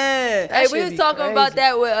 Like, man. Hey, shit we was be talking crazy. about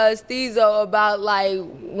that with Steezo about like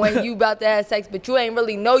when you about to have sex, but you ain't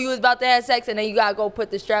really know you was about to have sex, and then you gotta go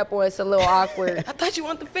put the strap on. It's a little awkward. I thought you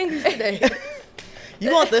want the fingers today.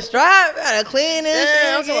 You want the strap? Gotta clean this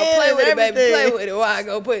Yeah, I'm shit talking about play again with it, and baby. everything. Play with it while I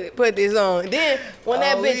go put this on. Then when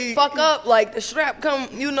that bitch fuck up, like the strap come,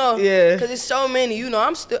 Yeah. cause it's so many.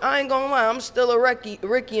 I ain't gonna lie, I'm still a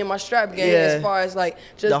Ricky in my strap game Yeah. as far as like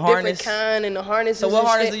just The different harness. kind and the harnesses. So what and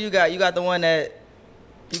harness shit. do you got? You got the one that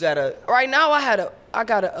you got a Right now, I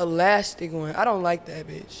got an elastic one. I don't like that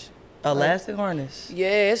bitch. elastic harness.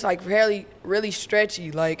 Yeah, it's like really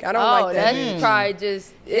stretchy. Like I don't Oh, like that. that's probably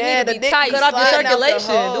just it Yeah, need the to be dick tight. Cut off your sliding out the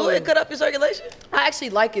circulation. Do hole. it cut up your circulation? I actually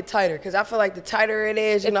like it tighter because I feel like the tighter it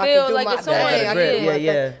is, It I feel can do like my it's thing. on. I can Yeah, do my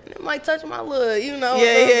yeah. thing. And it might touch my little, Yeah, a little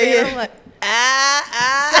bit. yeah. I'm like,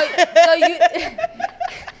 So you.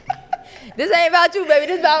 This ain't about you, baby.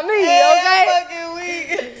 This about me, okay? Fucking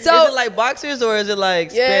weak. So- is it like boxers or is it like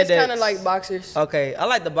spandex? yeah, it's kind of like boxers. Okay, I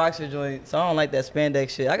like the boxer joint, so I don't like that spandex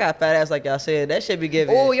shit. I got a fat ass like y'all said. That shit be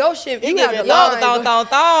giving. Oh, your shit, you you got giving the thong, line. thong, thong,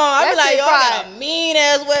 thong. I be That like, shit y'all got probably- a mean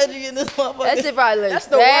ass wedgie in this motherfucker. That shit probably looks That's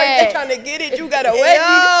the word. They bad. trying to get it. You got a wedgie.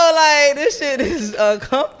 Yo, like this shit is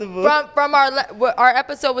uncomfortable. From our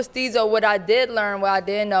episode with Steezo, what I did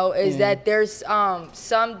know is that there's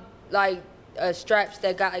some like straps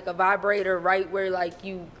that got like a vibrator right where like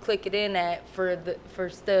you click it in at for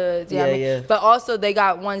studs. You know what I mean? Yeah. But also they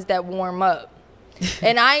got ones that warm up.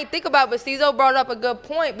 And I ain't think about, but Steezo brought up a good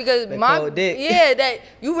point because That my cold dick. yeah, that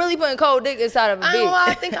you really putting cold dick inside of a I don't know, I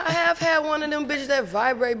bitch. think I have had one of them bitches that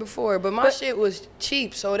vibrate before, but my shit was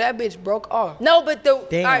cheap, so that bitch broke off. No, but Damn.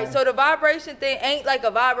 all right. So the vibration thing ain't like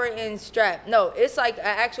a vibrating strap. No, it's like an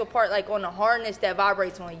actual part like on the harness that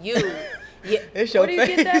vibrates on you. Yeah. It's your Where do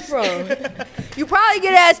you get that from? You probably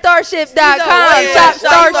get it at Starship.com. Yeah, Shop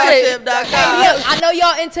Starship.com. Hey, look, I know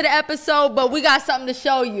y'all into the episode, but we got something to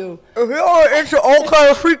show you. If you're into all kind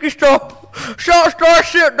of freaky stuff, shop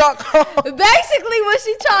Starship.com. Basically, what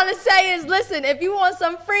she trying to say is, listen, if you want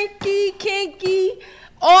some freaky, kinky,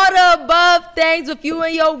 all the above things with you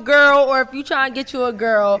and your girl, or if you trying to get you a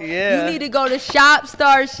girl, Yeah. you need to go to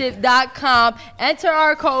shopstarship.com, enter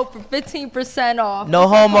our code for 15% off. No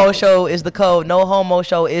Homo Show is the code. No Homo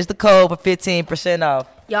Show is the code for 15% off.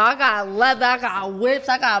 Y'all, I got leather, I got whips,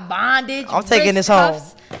 I got bondage. I'm taking wrist this home.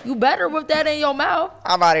 cuffs. You better whip that in your mouth.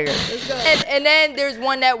 I'm out of here. And then there's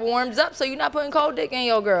one that warms up, so you're not putting cold dick in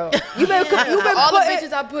your girl. You been All the putting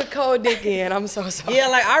bitches I put cold dick in, I'm so sorry. Yeah,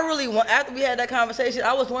 like I really want. After we had that conversation,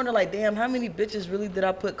 I was wondering, like, damn, how many bitches really did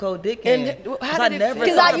I put cold dick in? And how 'Cause I did it never feel?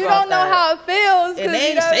 because thought you about don't know that. how it feels. 'cause And they you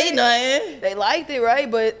ain't know say nothing. They liked it, right?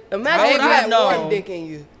 But How imagine if would you I had know? warm dick in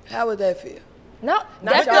you. How would that feel? No, Not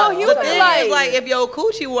that's y'all. no The human. thing Like, is, like, if your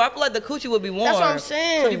coochie were, I feel like the coochie would be warm. That's what I'm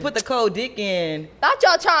saying. So you put the cold dick in. not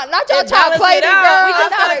y'all trying It to balance play it the out. girl. We just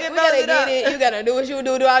gotta We get gotta balance get it. You gotta do what you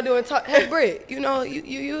do I do and talk. Hey, Britt, you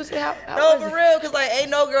use it. How No, was for it? real, because, like, ain't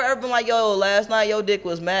no girl ever been like, yo, last night your dick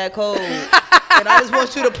was mad cold. And I just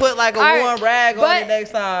want you to put, like, a All right, warm rag on but it next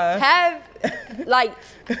time.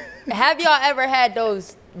 Have y'all ever had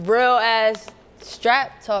those real ass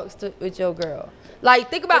strap talks with your girl?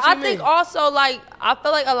 Like, think about. What you I think mean? also like I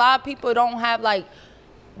feel like a lot of people don't have like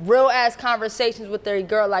real ass conversations with their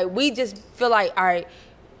girl. Like, we just feel like, all right,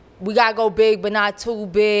 we gotta go big but not too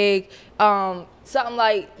big. Something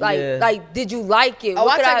like did you like it? Oh,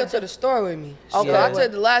 What I could take her to the store with me. Okay. I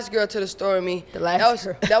took the last girl to the store with me.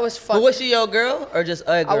 That was fun. But was she your girl or just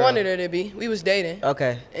a girl? I wanted her to be. We was dating.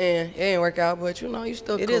 Okay. And it didn't work out, but you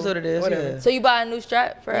still cool. It is what it is. Whatever. Yeah. So you buy a new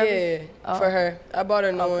strap for her? Yeah, for her. I bought her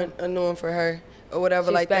a new one for her or whatever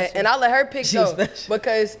She's like that. special. And I let her pick She though special.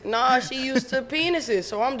 because she used to penises.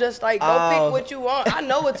 So I'm just like, go pick what you want. I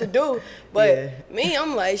know what to do, but me,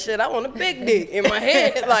 I'm like, shit, I want a big dick in my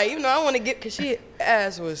head. Like, I want to get, cause she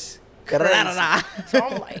ass was crazy. So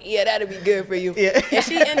I'm like, yeah, that'd be good for you. Yeah. And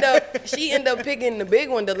she end up picking the big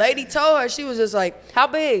one. The lady told her, she was just like, How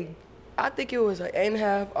big? I think it was like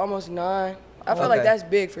 8.5, almost 9. I feel Okay. like that's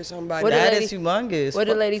big for somebody. What did That lady- is humongous. What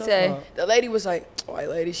did the lady say? The lady was like, white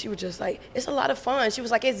lady, she was just like, it's a lot of fun. She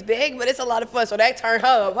was like, it's big, but it's a lot of fun. So that turned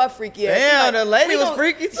her up, her freaky ass. She Damn, like, the lady we was gon-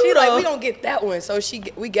 freaky too, She like, though. we don't get that one. So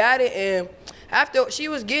we got it, and after she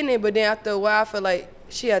was getting it, but then after a while, I feel like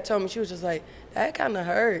she had told me, she was just like, that kind of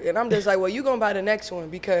hurt. And I'm just like, well, you gonna buy the next one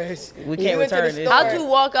because We when can't you went to the return it. store- How'd you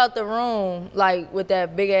walk out the room like with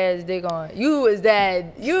that big ass dick on? You was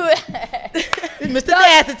that Mr.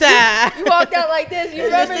 Nasty Time. You walked out like this. You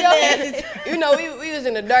remember we was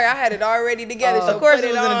in the dark. I had it already together. So Of course put it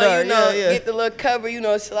it was in the on, dark. Yeah. get the little cover,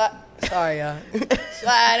 slide. Sorry, y'all.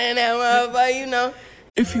 Slide in that motherfucker,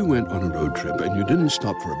 If you went on a road trip and you didn't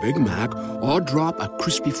stop for a Big Mac or drop a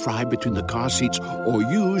crispy fry between the car seats or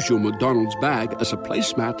use your McDonald's bag as a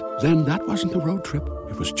placemat, then that wasn't a road trip.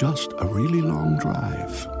 It was just a really long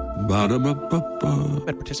drive. Ba-da-ba-ba-ba.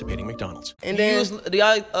 At participating McDonald's. And Do then,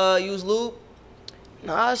 y'all use lube?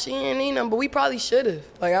 nah, she ain't need none, but we probably should have.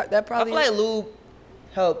 That I probably. feel like lube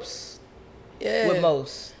helps yeah. with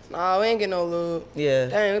most. Nah, we ain't get no lube. Yeah.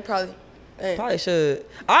 Dang, we probably. Dang. Probably should.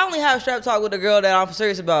 I only have strap talk with a girl that I'm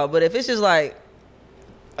serious about, but if it's just like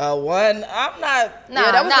one, I'm not.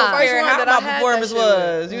 Nah, that was the nah. first caring one how that I my had performance that shit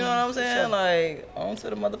with. was. You know what I'm saying? Like on to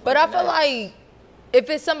the motherfucker. But I feel like if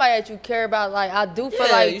it's somebody that you care about, like I do feel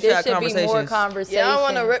Yeah, like you should there have should be more conversations. conversation. Yeah, I don't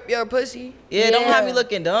want to rip your pussy. don't have me Yeah.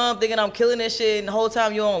 looking dumb, thinking I'm killing this shit, and the whole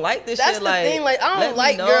time you don't like this That's shit. the Like, thing. Like, I let don't me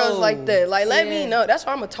like girls know. like that. Like, let me Yeah. know. That's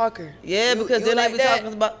why I'm a talker. Yeah, You- because you then like they be that?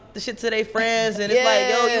 talking about the shit to their friends, and it's like,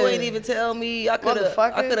 yo, you Yeah. ain't even tell me. I could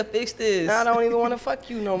Motherfucker. have fixed this. Now I don't even want to fuck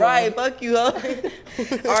you no more. Right, fuck you, huh?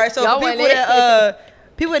 All right, so Y'all for went people in.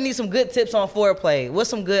 people that need some good tips on foreplay, what's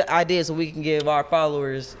some good ideas so we can give our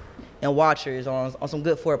followers and watchers on some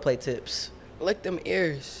good foreplay tips? Lick them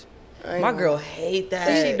ears. I ain't My gonna- girl hate that.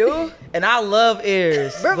 Does she do? And I love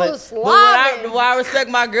ears. Bro but was but slobbing. what I respect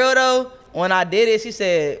my girl though, when I did it, she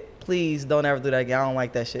said, please don't ever do that again. I don't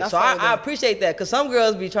like that shit. I So follow I that. appreciate that, because some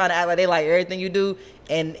girls be trying to act like they like everything you do,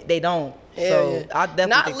 and they don't. Hell so yeah. I definitely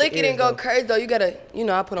Not think lick the it ears, and go though. crazy though. You gotta,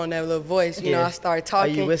 I put on that little voice. You know, Yeah. I start Oh,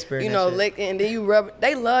 talking. you whispering and shit. lick it, and then you rub.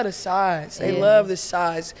 They love the sides. They Yeah. love the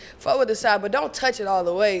sides. Fuck with the side, but don't touch it all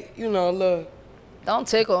the way. Look. Don't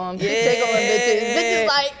tickle them. Yeah. Tickle them bitches. Bitches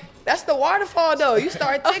like. That's the waterfall though. You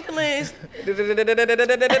start tickling. You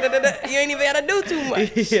ain't even gotta do too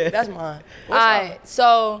much. Yeah. That's mine. All right,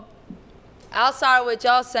 so outside of what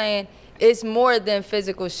y'all saying, it's more than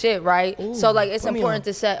physical shit, right? So like it's put me important on.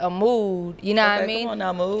 to set a mood. You know what I Okay, mean? come on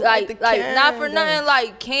now, mood. Like Light the not for candles. nothing.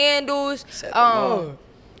 Like candles, Set the mood.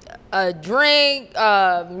 a drink,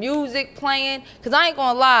 music playing. Cause I ain't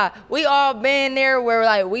gonna lie, we all been there where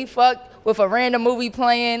like we fucked with a random movie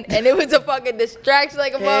playing, and it was a fucking distraction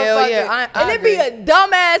like a Hell motherfucker. yeah, I and it be agree. a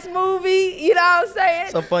dumbass movie. You know what I'm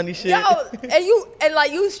saying? Some funny shit. Yo, and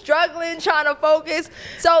like you struggling trying to focus.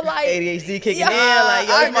 So like ADHD kicking Yeah, in, like,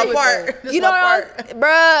 yo, I this my agree with part. that. This you my know part. what,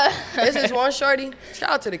 bruh. This is one shorty. Shout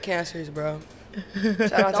out to the cancers, bro.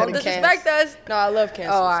 Shout out Don't to the disrespect cancers. us. No, I love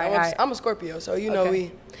cancers. Oh, all right, all right. I'm a Scorpio, so you know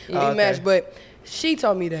Okay. we Okay. match. But she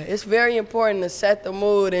told me that it's very important to set the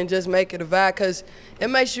mood and just make it a vibe, because it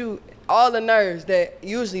makes you all the nerves that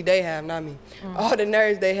usually they have, not me. All the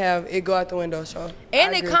nerves they have, it go out the window. So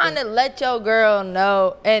And it kind of let your girl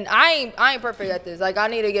know, and I ain't perfect at this. Like I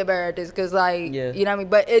need to get better at this, cause like Yeah. you know what I mean.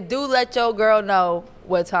 But it do let your girl know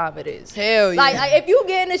what time it is. Hell yeah. Like if you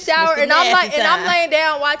get in the shower Mr. and I'm like, Nasty and I'm time. laying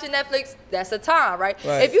down watching Netflix, that's the time, right?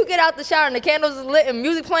 Right. If you get out the shower and the candles is lit and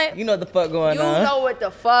music playing, You know what the fuck going you on. know what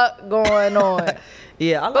the fuck going on.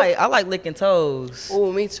 Yeah, I like licking toes.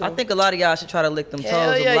 Ooh, me too. I think a lot of y'all should try to lick them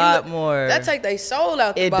Hell toes yeah, a you lot look- more. That take their soul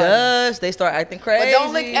out the It body. does. They start acting crazy. But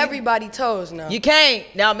don't lick everybody toes now. You can't.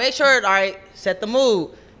 Now make sure, all right, set the mood.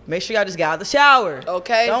 Make sure y'all just get out the shower.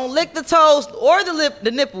 Okay. Don't lick the toes or the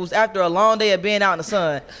nipples after a long day of being out in the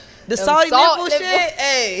sun. The salty salt nipple nipples. shit,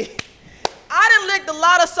 hey. I done licked a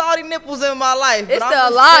lot of salty nipples in my life. It's but the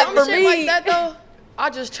I'm just lot saying- for Shit me. like that though. I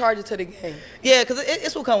just charge it to the game. Yeah, because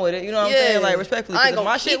it's what come with it. You know what I'm saying? Like, respectfully. I ain't gonna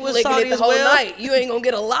my shit keep was licking salty it the as whole well. night. You ain't gonna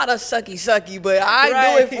get a lot of sucky, but I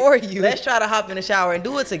Right. do it for you. Let's try to hop in the shower and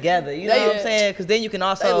do it together. You know what I'm saying? Because then you can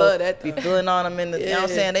also love that, be though. feeling on them in the, you know what I'm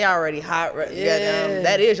Yeah. saying? They already hot. Right? Yeah.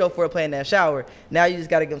 That is your foreplay in that shower. Now you just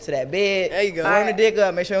got to get them to that bed. There you go. Warm the dick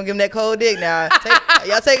up. Make sure you don't give them that cold dick now.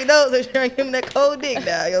 Y'all taking notes. Make sure you don't give them that cold dick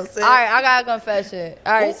now. You know what I'm saying? All right, I got a confession.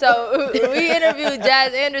 All right, so we interviewed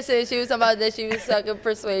Jazz Anderson. She was talking about that she was sucking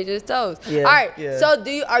Persuasion's toes. Yeah, All right, yeah. so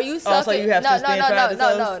are you sucking? so you have no, since then tried the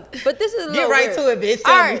no. But this is a Get little right weird. to it, bitch.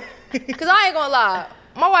 All Tell right, me. because I ain't gonna lie.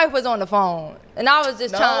 My wife was on the phone, and I was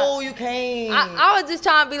just trying. No, you can't. I was just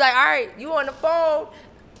trying to be like, all right, you on the phone.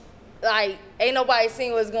 Like, ain't nobody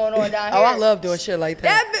seen what's going on down here. Oh, I love doing shit like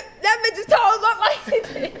that. That bitch's toes look like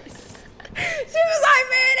this. She was like,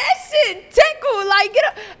 man, that shit tickle. Like, get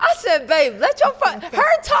up. I said, babe, let your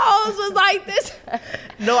her toes was like this.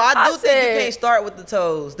 No, I do think said- you can't start with the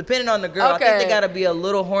toes. Depending on the girl, I think Okay. they gotta be a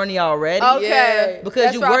little horny already. Okay. Yeah. Because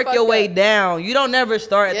That's you where I work your fucked way up. down. You don't never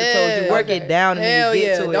start at the toes. You Yeah. work it down and Hell then you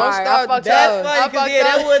get yeah. to it. Don't All right, start I fucked That's up. funny I because fucked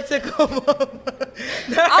that up. would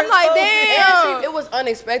tickle. I'm like, damn. And it was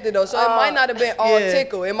unexpected though, so it might not have been all Yeah.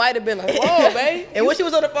 tickle. It might have been like, whoa, babe. And when she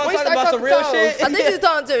was on the phone When you talking start about some talking real toes, shit, I think she was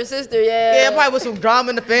talking to her sister, yeah. yeah, probably with some drama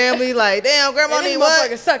in the family. Like, damn, grandma And this need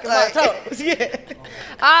what? motherfucker sucking my toes. Yeah.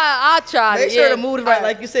 I tried Make it. sure yeah. the mood is All right,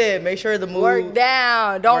 like you said. Make sure the mood. Work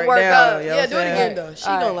down. Don't Work work down, up. yo. Yeah, do it saying? again though. She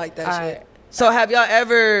All don't right. like that All shit. right. So have y'all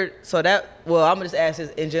ever? Well, I'm gonna just ask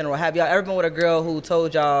this in general. Have y'all ever been with a girl who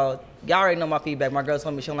told y'all? Y'all already know my feedback. My girl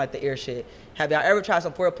told me she don't like the ear shit. Have y'all ever tried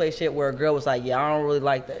some foreplay shit where a girl was like, "Yeah, I don't really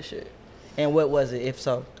like that shit," and what was it? If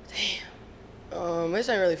so, This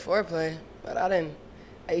ain't really foreplay, but I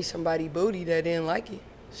ate somebody booty that didn't like it.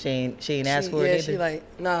 she ain't asked for it Yeah, either. she like,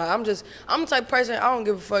 nah, I'm the type of person, I don't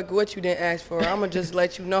give a fuck what you didn't ask for. I'm gonna just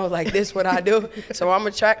let you know, like, this what I do. So I'm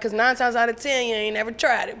gonna try, because 9 times out of 10, you ain't never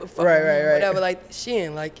tried it before. Right. Whatever, like, she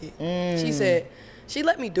didn't like it. She said, she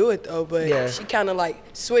let me do it, though, but Yeah. she kind of, like,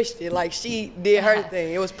 switched it. Like, she did her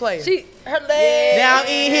thing. It was player. Her leg. Now I'm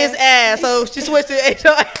eating his ass, so she switched to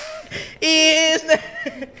eating his.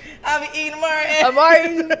 I be eating Amari ass. Amari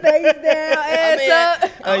face down, ass mean,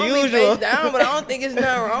 up. I don't be Unusual. face down, but I don't think it's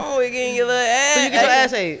nothing wrong with getting your little ass. So you get your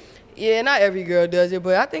ass ate. Yeah, not every girl does it,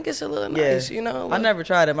 but I think it's a little nice, you know? I like- never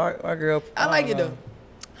tried it. My girl. I like it, though.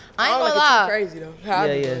 I ain't don't gonna like lie. it too crazy though. How I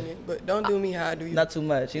be Yeah, yeah. doing it, but don't do me how I do you. Not too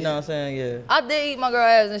much. You know what I'm saying? Yeah. I did eat my girl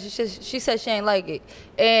ass, and she said she ain't like it.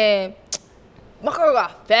 And my girl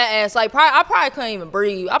got fat ass. Like, I probably couldn't even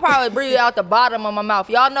breathe. I probably breathe out the bottom of my mouth.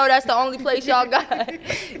 Y'all know that's the only place y'all got. Y'all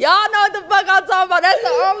know what the fuck I'm talking about. That's the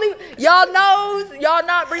only. Y'all knows. Y'all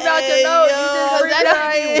not breathe out your nose. You just Cause breathe that's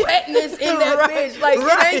out. the wetness in that Right, bitch. Like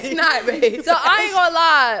right. it ain't snot, babe. So I ain't gonna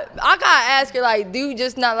lie. I gotta ask her, like, do you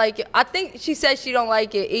just not like it? I think she said she don't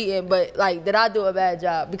like it eating, but like, did I do a bad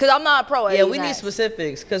job? Because I'm not a pro at Yeah, we eating need ass.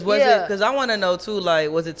 specifics. Cause was Yeah. it? Cause I want to know too. Like,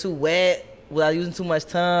 was it too wet? Was I using too much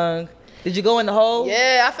tongue? Did you go in the hole?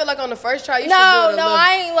 Yeah, I feel like on the first try you No, should do it a little.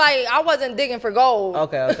 I ain't like. I wasn't digging for gold.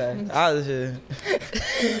 Okay. I was just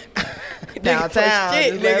Nigga, downtown.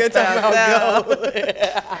 shit, just nigga, left talking about downtown. gold.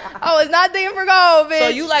 I was not digging for gold, bitch. So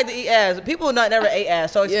you like to eat ass? People never ate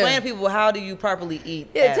ass. So explain Yeah. to people, how do you properly eat?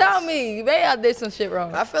 Yeah, ass? tell me. Maybe I did some shit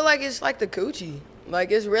wrong. I feel like it's like the coochie. Like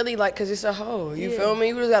it's really like, cause it's a hole. You Yeah. feel me?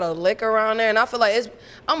 You just gotta lick around there, and I feel like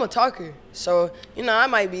I'm a talker, so you know I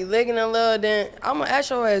might be licking a little. Then I'm gonna ask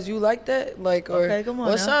your ass, you like that? Like, or Okay, come on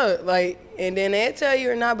what's now. up? Like, and then they'll tell you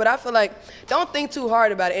or not. But I feel like don't think too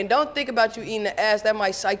hard about it, and don't think about you eating the ass. That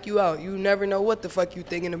might psych you out. You never know what the fuck you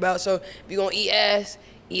thinking about. So if you gonna eat ass,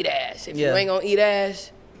 eat ass. If Yeah. you ain't gonna eat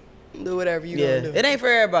ass, do whatever you Yeah, gonna do. it ain't for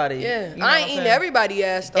everybody. Yeah, You know I what ain't I'm eating saying? everybody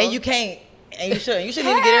ass though. And you can't. And you shouldn't. You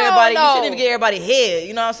shouldn't even get Hell everybody. no. You shouldn't even get everybody head.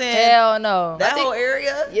 You know what I'm saying? Hell no. That whole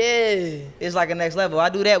area Yeah. is like a next level. I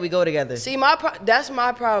do that, we go together. See, that's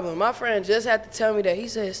my problem. My friend just had to tell me that. He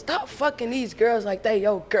said, stop fucking these girls like they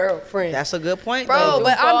your girlfriend. That's a good point, Bro, though.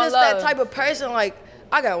 but fall I'm in just that love. type of person, like,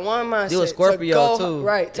 I got one mindset. You a Scorpio, to go, too.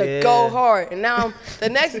 Right, to Yeah. go hard. And now, the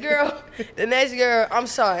next girl, I'm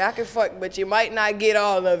sorry, I can fuck, but you might not get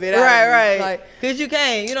all of it out of me. Right. Like, Cause you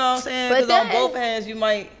can't, you know what I'm saying? But Because on then- both hands, you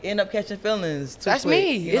might end up catching feelings too that's quick,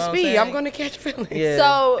 me. you know It's what me. saying? I'm going to catch feelings. Yeah.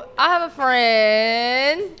 So I have a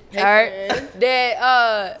friend, Hey, alright, friend.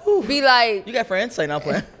 that be like, You got friends? Say not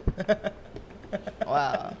playing.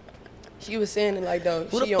 wow. She was saying it like though.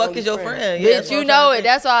 Who she the fuck is your friend? Yeah, Bitch, that's what you I'm know trying to it. think.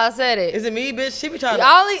 That's why I said it. Is it me, bitch? She be trying to.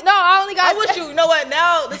 I only got. I wish you know what?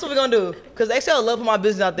 Now, this is what we're gonna do. Because XL love put my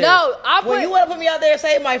business out there. No, When you want to put me out there,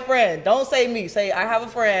 say my friend. Don't say me. Say, I have a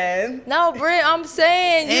friend. No, Brent, I'm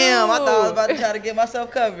saying you. Damn, I thought I was about to try to get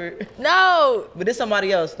myself covered. No. But this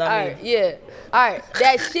somebody else, not All me. right, yeah. All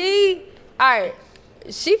right,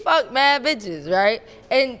 she fuck mad bitches, right?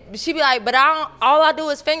 And she be like, but all I do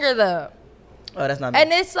is finger them. Oh, that's not me.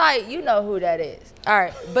 And it's like, you know who that is. All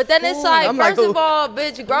right, but then it's like, I'm like, first of who? all,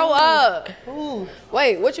 bitch, grow up. Ooh.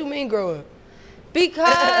 Wait, what you mean grow up?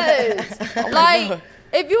 Because, like,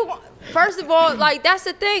 if you, first of all, like, that's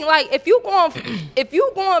the thing. Like, if you going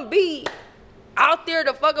to be out there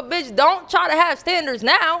to fuck a bitch, don't try to have standards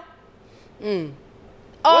now.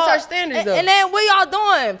 What's our standards though? And then what y'all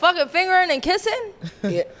doing? Fucking fingering and kissing?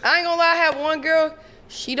 Yeah, I ain't gonna lie. I have one girl.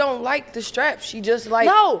 She don't like the strap. She just like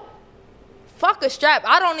No. Fuck a strap.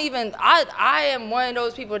 I am one of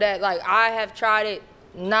those people that, like, I have tried it.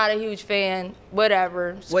 Not a huge fan.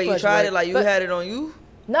 Whatever. Wait, you tried it like you had it on you?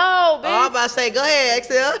 No, bitch. Oh, I'm about to say, go ahead,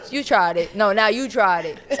 XL. You tried it. No, now you tried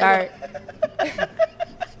it. All right.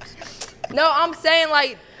 No, I'm saying,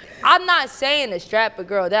 like, I'm not saying to strap a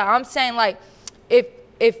girl down. I'm saying, like,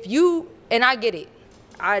 if you, and I get it.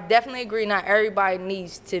 I definitely agree not everybody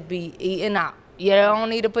needs to be eating out. You don't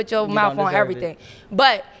need to put your mouth don't on deserve everything.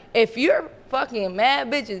 But if you're fucking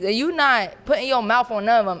mad bitches and you not putting your mouth on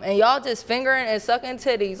none of them and y'all just fingering and sucking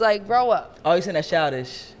titties, like, grow up. Oh, you saying that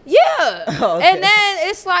childish? Yeah. Oh, okay. And then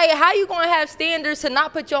it's like, how you gonna have standards to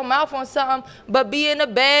not put your mouth on something but be in the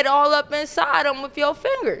bed all up inside them with your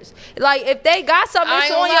fingers? Like, if they got something I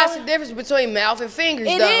that's ain't gonna on lie, your... that's the difference between mouth and fingers.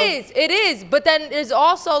 It is. But then there's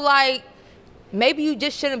also, like, maybe you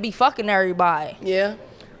just shouldn't be fucking everybody. Yeah.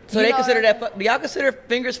 So You they know consider what? that, do y'all consider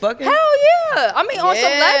fingers fucking? Hell yeah. I mean, on some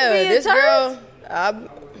lesbian this terms.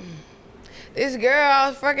 this girl, I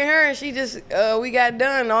was fucking her and she just, we got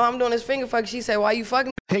done. All I'm doing is finger fuck. She said, why you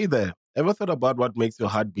fucking? Hey there, ever thought about what makes your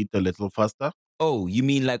heart beat a little faster? Oh, you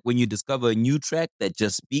mean like when you discover a new track that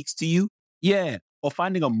just speaks to you? Yeah, or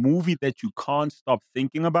finding a movie that you can't stop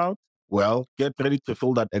thinking about. Well, get ready to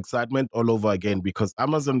feel that excitement all over again because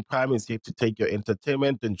Amazon Prime is here to take your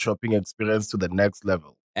entertainment and shopping experience to the next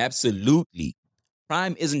level. Absolutely.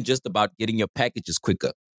 Prime isn't just about getting your packages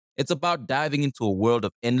quicker. It's about diving into a world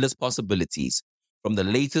of endless possibilities, from the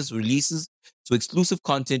latest releases to exclusive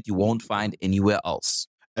content you won't find anywhere else.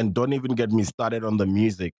 And don't even get me started on the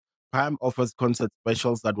music. Prime offers concert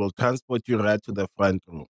specials that will transport you right to the front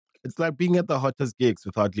row. It's like being at the hottest gigs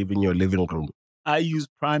without leaving your living room. I use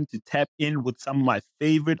Prime to tap in with some of my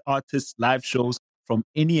favorite artists' live shows from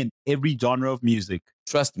any and every genre of music.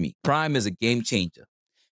 Trust me, Prime is a game changer.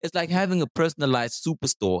 It's like having a personalized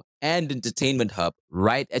superstore and entertainment hub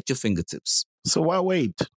right at your fingertips. So why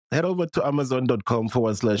wait? Head over to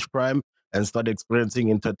amazon.com/prime and start experiencing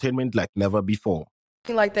entertainment like never before.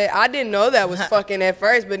 Like that. I didn't know that was fucking at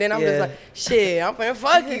first, but then I'm just Yeah. like, shit, I'm finna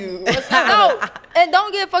fuck you. What's up? No, and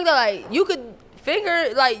don't get fucked up. Like, you could finger,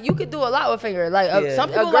 like, you could do a lot with finger. Like, Yeah. Some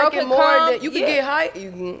a people girl like it can more come, that you can yeah. get high. You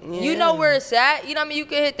can, You know where it's at. You know what I mean? You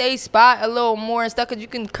can hit they spot a little more and stuff because you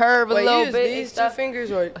can curve a Wait, little use bit. and these two stuff. fingers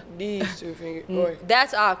or these two fingers? Or,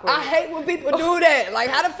 That's awkward. I hate when people do that. Like,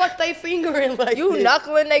 how the fuck they fingering like you this?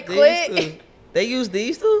 knuckling they These clit. two. They use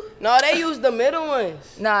these two? No, they use the middle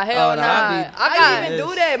ones. Nah, hell Oh, nah. nah, I be- I I got. can't even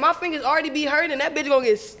do that. My fingers already be hurting. That bitch gonna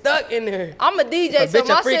get stuck in there. I'm a DJ, A so bitch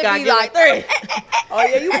my a freak, shit I be get like, like 3. Oh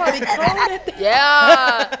yeah, you probably cold at that.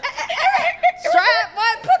 yeah. Strap,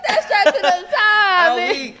 what? Put that strap to the side, Oh,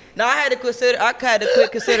 bitch. No, I had to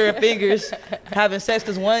quit considering fingers having sex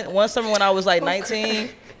because one summer when I was like 19,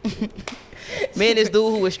 me and this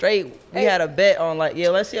dude who was straight, we had a bet on like, yeah,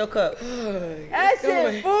 let's see your cup. That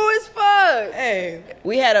shit fool as fuck. Hey,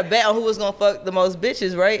 We had a bet on who was gonna fuck the most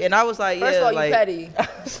bitches, right? And I was like, First yeah, of all, you like petty. You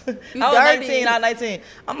I was dirty. 19, I was 19.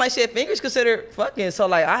 I'm like, shit, fingers considered fucking. So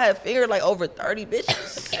like, I had fingered like over 30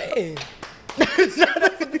 bitches. hey.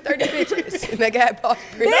 30 bitches. And that guy bought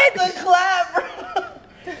That's a clap, bro.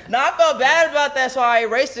 No, I felt bad about that, so I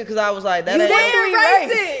erased it because I was like, that You ain't.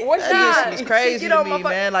 did erase it. What That you just was crazy get to on my me, fu-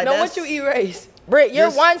 man. Like, no, that's- what you erase? Britt, your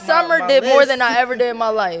Just one summer my did more list. than I ever did in my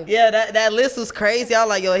life. Yeah, that list was crazy. I was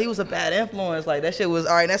like, yo, he was a bad influence. Like, that shit was,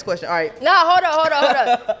 all right, next question. All right. Nah, hold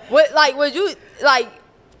on. What, like, was you, like,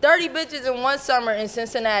 30 bitches in one summer in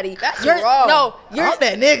Cincinnati? That's You're- wrong. No, you're, I'm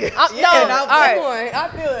that nigga. no, all right. I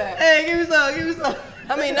feel that. Hey, give me some.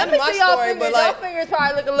 I mean, Let that's me my see y'all story, fingers. but like, Y'all fingers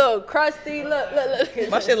probably look a little crusty. Look.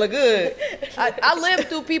 My shit look good. I lived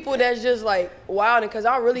through people that's just like wilding because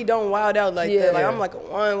I really don't wild out like Yeah. that. Like I'm like a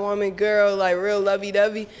one woman girl, like real lovey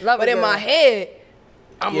dovey. Love But a in girl. my head,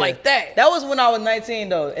 I'm like that. That was when I was 19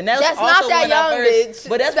 though, and that's also not that when young, I first, bitch.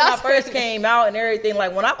 But that's when I That's first crazy. came out and everything.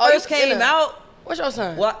 Like when I Oh, you first came finna- out, What's your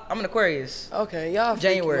sign? well, I'm an Aquarius. Okay, y'all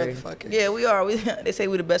January. motherfuckers. Yeah, we are. They say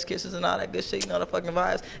we the best kissers and all that good shit. You know the fucking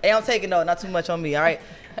vibes. Hey, I'm taking no, not too much on me. All right.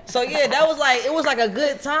 So yeah, that was like it was like a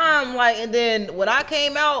good time. Like, and then when I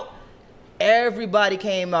came out, everybody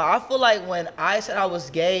came out. I feel like when I said I was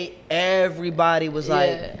gay, everybody was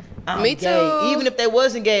like, I'm Me gay. too. Even if they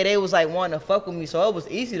wasn't gay, they was like wanting to fuck with me. So it was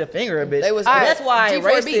easy to finger a bitch. They was- And Alright, that's why I G4B.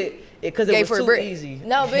 erased it because it Gay was for a too brick. easy.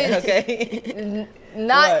 No, bitch. Okay.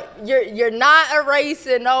 Not you're not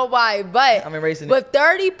erasing nobody, but I'm erasing it. with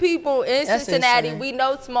 30 people in That's Cincinnati, insane. we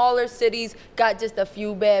know smaller cities got just a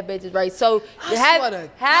few bad bitches, right? So I swear to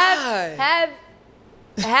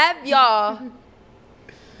have y'all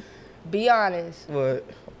be honest, What?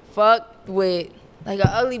 fucked with like an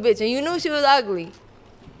ugly bitch, and you knew she was ugly.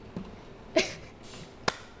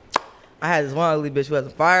 I had this one ugly bitch who had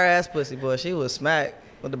some fire ass pussy, boy. She was smack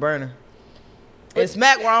with the burner. And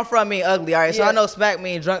smack where I'm from mean ugly, all right? So Yeah. I know smack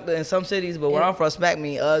mean drunk in some cities, but where I'm from, smack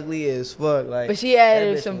mean ugly as fuck. Like, But she had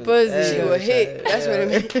that bitch some was- pussy. that She bitch was hit. had- That's what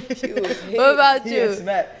it yeah. means. She was hit. What about Yeah, you?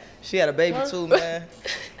 smack. She had a baby too, man.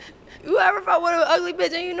 You ever fuck with an ugly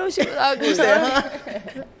bitch and you knew she was ugly?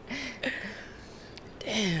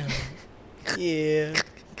 Yeah.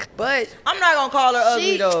 But I'm not gonna call her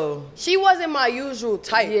ugly She- though. she wasn't my usual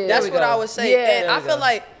type. Yeah, That's there we what go. I would say. Yeah. And There I we feel go.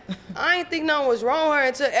 like I ain't think nothing was wrong with her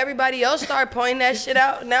until everybody else started pointing that shit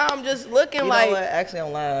out. Now I'm just looking You like, know what? Actually,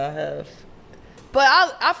 I'm lying. I have. but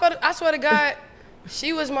I swear to God,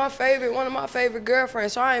 she was my favorite, one of my favorite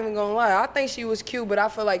girlfriends. So I ain't even gonna lie. I think she was cute, but I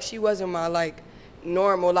feel like she wasn't my like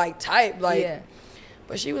normal like type. Like, Yeah.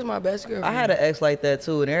 but she was my best girlfriend. I had an ex like that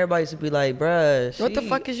too, and everybody used to be like, "Bruh, What the she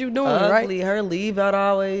fuck is you doing, ugly. right? Her leave out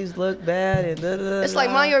always look bad and da da da." It's like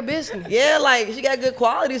da. mind your business. Yeah, like she got good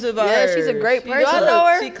qualities about Yeah, her. she's a great She person. look- I know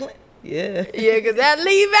her? She clean. Yeah. Yeah, cause that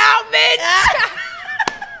leave out, bitch.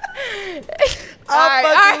 I'm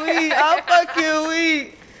fucking weak. I'm fucking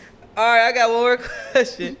weak. All right, I got one more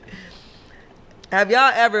question. Have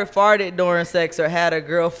y'all ever farted during sex or had a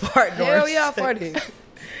girl fart during Hell yeah, I sex?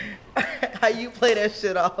 farted. How you play that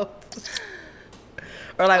shit off?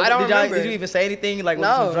 Or like, I don't remember. did you even say anything? Like, was it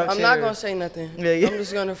some No, drunk I'm shit not or- gonna say nothing. Yeah, yeah. I'm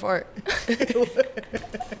just gonna fart.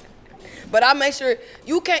 But I make sure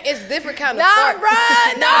you can't. It's different kind of Nah, farts.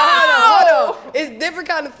 bruh, Nah, hold on. It's different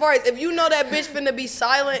kind of farts. If you know that bitch finna be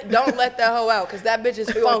silent, don't let that hoe out, cause that bitch is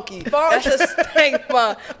funky. That's a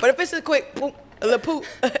stigma. But if it's a quick poop, a little poop,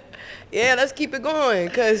 yeah, let's keep it going.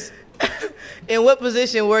 Cause In what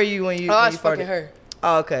position were you when you? I when was you fucking farted? her.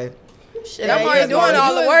 Oh, okay. Shit, Yeah, I'm you already was doing going- all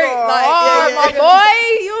you the was work. going Like, hard, yeah, my yeah.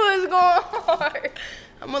 boy. You was going hard.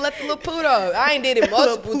 I'm gonna let the little poot off. I ain't did it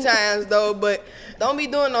multiple times though, but don't be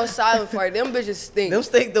doing no silent fart. Them bitches stink. Them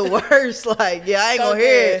stink the worst. Like, yeah, I ain't gonna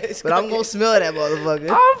hear it, but I'm gonna smell that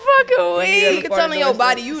motherfucker. I'm fucking weak. You can tell in your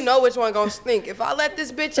body, you know which one gonna stink. If I let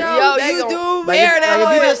this bitch out, Yo, they you gonna do Like, air if, that like, if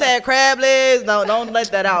hoe you out. just had crab legs, no, don't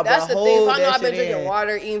let that out. That's but the thing. If hold I know that I've been shit drinking in.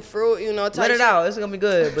 water, eating fruit, you know, type Let it shit. out. It's gonna be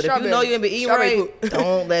good. But if you Strawberry. know you ain't been eating Strawberry right, poop.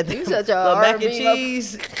 don't let that. You such a Little mac and R&B mother-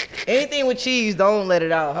 cheese, anything with cheese, don't let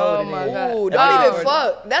it out. Hold Oh it my in. God. Ooh, That's don't the even word. fuck.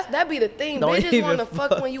 That be the thing. Don't Bitches even wanna fuck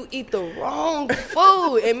fuck. when you eat the wrong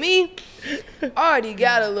food. And me, I already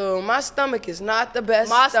got a little. My stomach is not the best.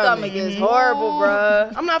 My stomach is horrible,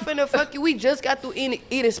 bruh. I'm not finna fuck you. We just got through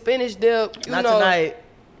eating spinach dip. You Not know. tonight.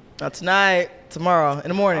 Not tonight. Tomorrow in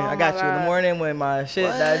the morning. Oh I got my you in the God. morning when my shit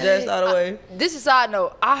digest out of the way. This is a side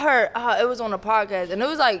note. I heard it was on a podcast, and it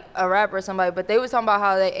was like a rapper or somebody, but they was talking about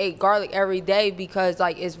how they ate garlic every day because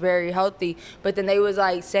like it's very healthy. But then they was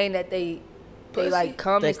like saying that they like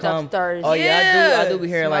cum They and stuff come. started. Oh yeah, I do be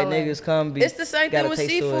hearing like Smelling. niggas come. Be, It's the same thing gotta with taste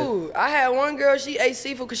to it. seafood. I had one girl, she ate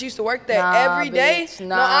seafood because she used to work there Nah, every day. bitch.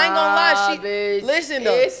 No, I ain't gonna lie. Nah, She bitch. listen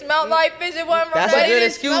though. It smelled like fish. It wasn't That's right. a good it didn't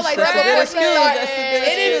excuse. smell like That's that a good before she excuse. started. That's a good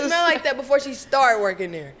It didn't excuse. smell like that before she started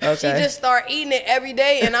working there. Okay. She just started eating it every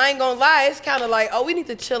day, and I ain't gonna lie. It's kind of like, oh, we need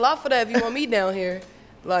to chill out for that if you want me down here.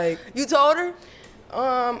 Like, You told her?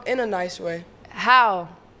 in a nice way. How?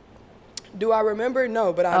 Do I remember?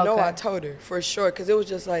 No, but I know Okay. I told her for sure because it was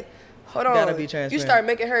just like, hold on. Gotta be transparent. You start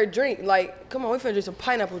making her drink. Like, come on, we finna drink some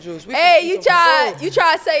pineapple juice. We Hey, finna eat you some try food. you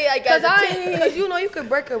try to say like Cause as a cause you know you could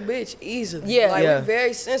break a bitch easily. Yeah. Like Yeah. we're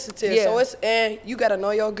very sensitive. Yeah. So and you gotta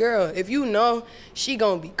know your girl. If you know she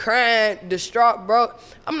gonna be crying, distraught, broke,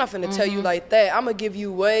 I'm not finna tell you like that. I'm gonna give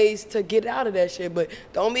you ways to get out of that shit. But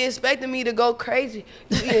don't be expecting me to go crazy.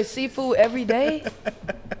 You eating seafood every day?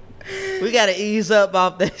 We gotta ease up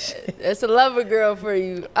off that shit. That's a lover girl for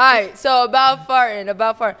you. All right, so about farting.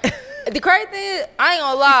 The crazy thing is, I ain't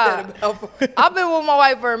gonna lie. I've been with my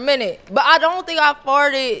wife for a minute, but I don't think I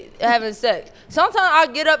farted having sex. Sometimes I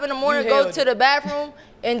get up in the morning, go to the bathroom,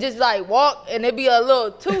 and just like walk, and it be a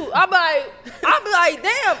little too. I be like,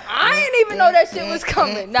 damn, I ain't even know that shit was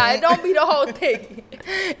coming. Nah, it don't be the whole thing.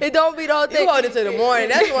 It don't be the whole thing. You hold it to the morning.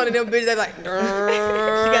 That's one of them bitches that's like. She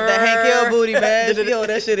got that Hank Hill booty, man. She hold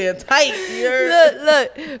that shit in tight.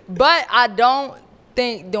 Look. But I don't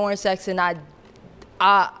think during sex, and I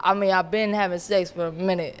mean, I've been having sex for a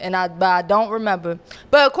minute, but I don't remember.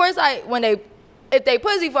 But of course, like if they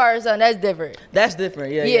pussy fart or something, that's different. That's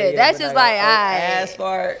different, yeah. Yeah, that's just like, ass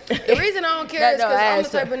fart. The reason I don't care is because I'm the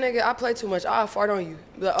type of nigga, I play too much. I'll fart on you.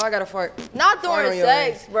 Like, oh, I got to fart. Not during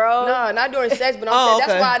sex, bro. No, not during sex, but I'm saying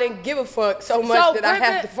that's why I didn't give a fuck so much that I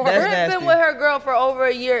have to fart. Griff been with her girl for over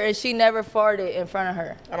a year, and she never farted in front of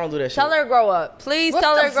her. I don't do that shit. Tell her to grow up. Please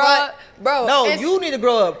tell her to grow up. Bro, no, you need to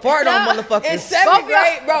grow up. Fart on motherfuckers. In 7th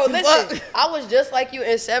grade, bro, listen, I was just like you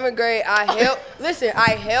in 7th grade. I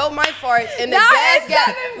held my farts, and the gas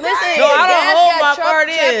got, trapped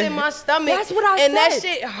in my stomach. That's what I said. And that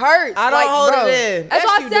shit hurts. I don't hold it in. That's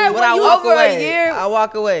what I said. When I walk over away, a year, I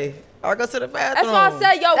walk away. I go to the bathroom. That's what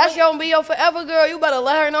I said, yo. That's gonna be your forever girl. You better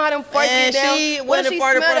let her know how them farts get down. She went and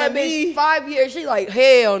farted in front of me. 5 years, she like,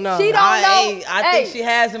 hell no. She don't know. I think she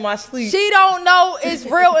has in my sleep. She don't know it's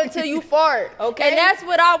real until you fart. Okay. And that's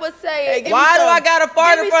what I was saying. Hey, why do I gotta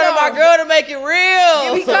fart in front of my girl to make it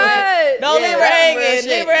real? Because don't leave her hanging.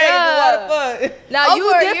 Leave her hanging. What the fuck? Now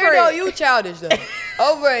you different. Year though, you childish though.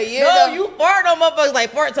 Over a year no, though. you fart on motherfuckers like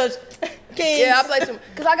fart touch. Kings. Yeah, I play some.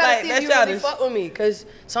 Cause I gotta see if you really childish. fuck with me. Cause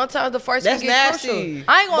sometimes the farts that's can get nasty. crucial.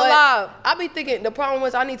 I ain't gonna lie. I be thinking the problem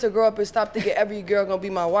was I need to grow up and stop thinking every girl gonna be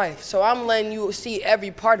my wife. So I'm letting you see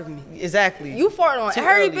every part of me. Exactly. You fart on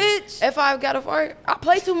every bitch. If I got a fart, I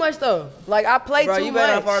play too much though. Like I play too much. Bro, you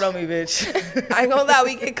better not fart on me, bitch. I ain't gonna lie,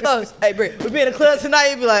 we get close. Hey, Britt. We be in the club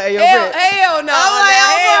tonight. You be like, hey, yo, Britt. Hell no. I'm like,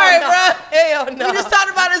 I'm sorry, bro. Hell no. We just talked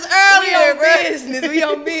about this earlier, bro. We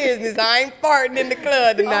on business. I ain't farting in the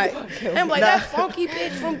club tonight. I'm like, that funky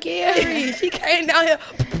bitch from Gary. She came down here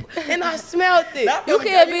and I smelled it. You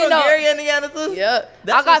can't be no Gary, Indiana too. Yeah,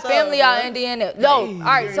 I got family out in Indiana. No, all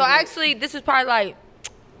right. So actually, this is probably like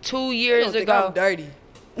 2 years ago. I'm dirty.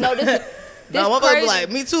 No, this is. No, my brother be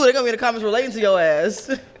like, me too. They're gonna be in the comments relating to your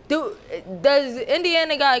ass. Dude, does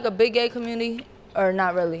Indiana got like a big gay community or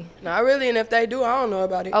not really? Not really, and if they do, I don't know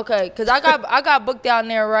about it. Okay, cause I got booked down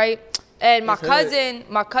there, right? And my cousin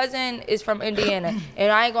is from Indiana,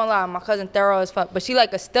 and I ain't gonna lie, my cousin thorough as fuck. But she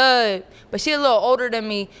like a stud, but she a little older than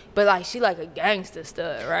me. But like she like a gangster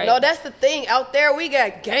stud, right? No, that's the thing. Out there, we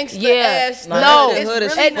got gangster ass. No, it's hood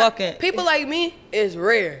really is fucking. People like me is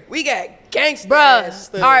rare. We got gangster bruh. ass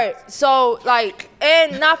studs. All right, so like,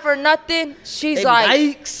 and not for nothing, she's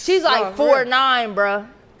like 4'9", bruh.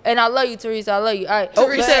 And I love you, Teresa. I love you. All right. Oh,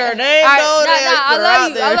 you said her name? Nah, I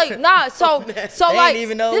love you. I love you. Nah, so like,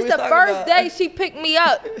 even know this the first day she picked me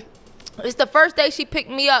up. It's the first day she picked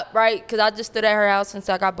me up, right? Because I just stood at her house since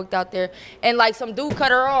I got booked out there. And like some dude cut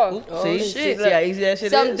her off. See how easy that shit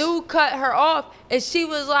is? Some dude cut her off, and she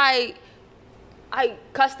was like, I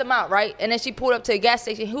cussed him out, right? And then she pulled up to the gas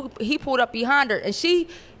station. He pulled up behind her, and she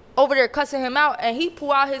over there cussing him out, and he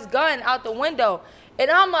pulled out his gun out the window. And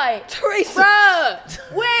I'm like, Teresa,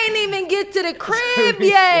 bruh, we ain't even get to the crib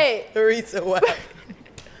yet. Teresa, what?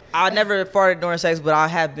 I never farted during sex, but I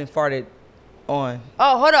have been farted on.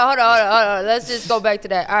 Oh, hold on. Let's just go back to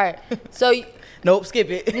that. All right. So. Nope, skip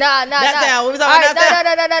it. Nah. Down. What was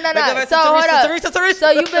that? No. So hold up. Teresa. So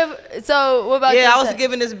you been. So what about? Yeah, I was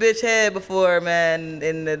giving this bitch head before, man,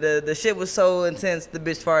 and the shit was so intense. The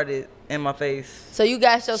bitch farted in my face. So you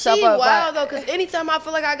gassed yourself she up. Wild though, cause anytime I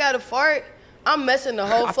feel like I got to fart, I'm messing the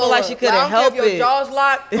whole floor. I feel like she couldn't help it. I don't care if your jaw's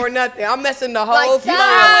locked or nothing. I'm messing the whole floor. You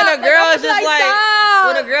know when a girl's just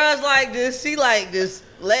like, when a girl's like this, she like just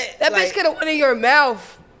let that bitch could have went in your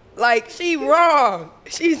mouth. Like she wrong.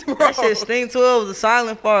 She's wrong. That shit stink 12 was a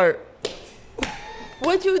silent fart.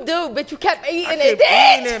 What you do? Bitch, you kept eating I it.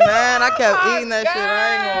 kept eating it, man. I kept eating that shit.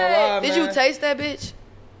 I ain't gonna lie, man. Did you taste that bitch?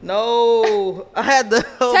 No, I had to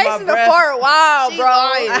hold my breath. Tasting the fart, wow, bro.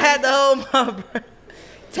 I had to hold my breath.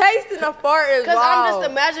 Tasting the fart is Cause wild. I'm just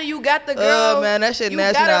imagine you got the girl. Man, that shit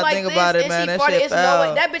nasty. Now I think about it, man. That shit foul. No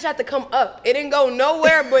way. That bitch had to come up. It didn't go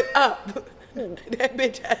nowhere but up. That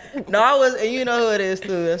bitch had to. No, I was, and you know who it is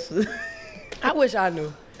too. I wish I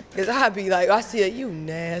knew. Cause I'd be like, I see it, you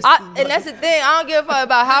nasty. And that's the thing. I don't give a fuck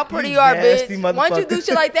about how pretty you are, bitch. Once you do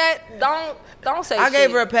shit like that, don't say shit. I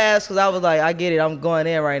gave her a pass because I was like, I get it. I'm going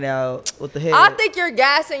in right now with the head. I think you're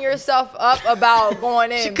gassing yourself up about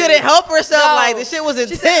going in. She couldn't help herself. No. Like, the shit was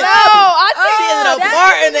intense. No, I think she ended up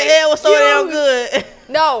farting. The head was so damn good.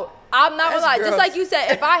 No, I'm not gonna lie. gross. Just like you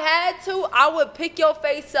said, if I had to, I would pick your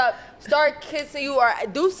face up, start kissing you, or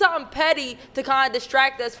do something petty to kind of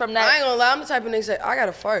distract us from that. I ain't gonna lie. I'm the type of nigga say, I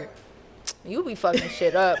gotta fart. You be fucking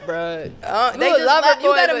shit up, bro. They just laugh. You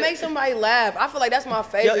gotta make somebody laugh. I feel like that's my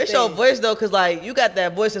favorite. Yo, it's thing. your voice though, cause like you got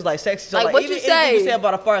that voice that's like sexy. So, Like, what even you say? anything you say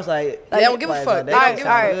about a fart, it's like They don't give a fuck. They All don't right, sound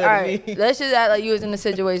all right, good all to right. me. Let's just act like you was in a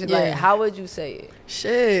situation. Yeah. Like, how would you say it?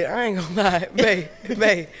 Shit, I ain't gonna lie.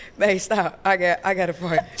 Babe, stop. I gotta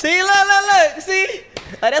fart. See, look, see,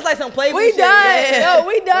 like that's like some playboy We shit. done. Yeah. Yo,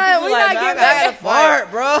 we done. But We you not like, nah, getting I gotta back.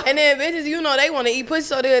 fart, bro. And then bitches, you know, they want to eat pussy,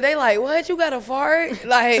 so they like, what? You gotta fart?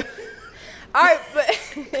 Like, All right,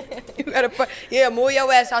 but you gotta fart. Yeah, move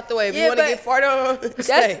your ass out the way. If Yeah, you wanna but get farted on,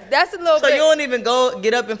 stay. that's a little So bit. you don't even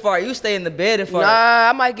get up and fart. You stay in the bed and fart. Nah,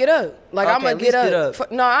 I might get up. Like, Okay, I'm gonna at least get get up.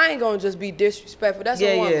 up. No, I ain't gonna just be disrespectful. That's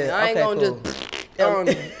a woman. I ain't okay, gonna cool. just throw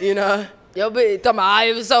me, you know? Yo, bitch, talking about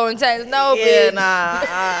it was so intense. No, Yeah, bitch. nah.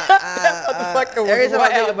 Motherfucker was Every time I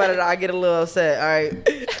think wild. about it, I get a little upset.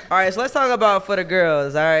 All right. So let's talk about for the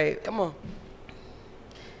girls. All right. Come on.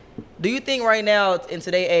 Do you think right now in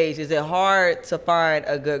today's age is it hard to find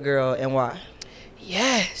a good girl and why?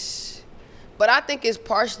 Yes. But I think it's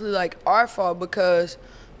partially like our fault because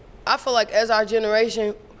I feel like as our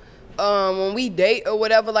generation, when we date or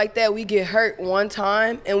whatever like that, we get hurt one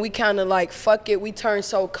time and we kind of like, fuck it, we turn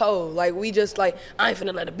so cold. Like, we just like, I ain't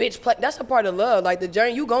finna let a bitch play. That's a part of love. Like, the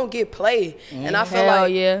journey, you gonna get played. And I feel Hell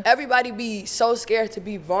like yeah. everybody be so scared to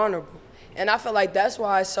be vulnerable. And I feel like that's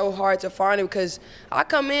why it's so hard to find it because I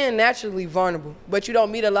come in naturally vulnerable, but you don't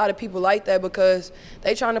meet a lot of people like that because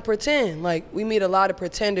they trying to pretend. Like, we meet a lot of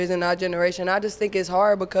pretenders in our generation. I just think it's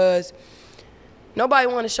hard because nobody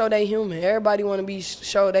want to show they human. Everybody want to be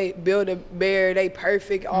show they build a bear, they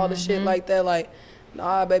perfect, all the shit like that. Like,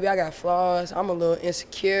 nah, baby, I got flaws. I'm a little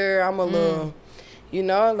insecure. I'm a little, you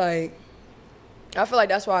know, like, I feel like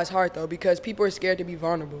that's why it's hard though because people are scared to be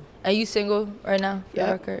vulnerable. Are you single right now? For the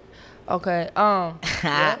Yeah. record? Okay. How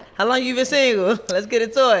long you been single? Let's get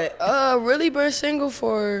into it. Really been single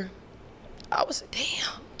for, I was,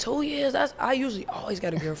 2 years. I usually always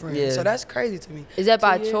got a girlfriend. Yeah. So that's crazy to me. Is that 2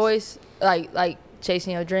 by years. choice? Like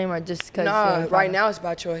chasing your dream or just because? Nah, right now it's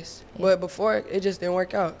by choice. But before, it just didn't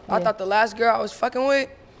work out. I thought the last girl I was fucking with,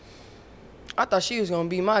 I thought she was gonna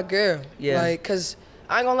be my girl. Yeah. Like, cause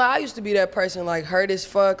I ain't gonna lie, I used to be that person, like, hurt as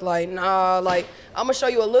fuck, like, nah, like, I'm gonna show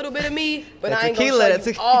you a little bit of me, but That I ain't tequila, gonna that show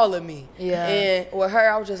you tequila. all of me. Yeah. And with her,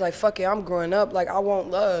 I was just like, fuck it, I'm growing up, like, I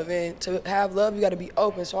want love, and to have love, you gotta be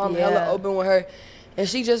open, so I'm hella Yeah. open with her. And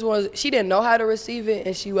she didn't know how to receive it,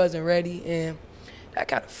 and she wasn't ready, and that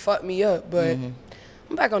kind of fucked me up, but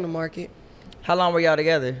I'm back on the market. How long were y'all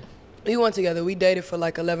together? We went together, we dated for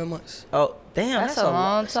like 11 months. Oh, damn. That's a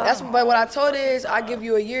long time. But what I told her is, I give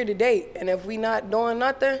you a year to date, and if we not doing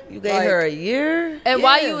nothing, You gave her a year? And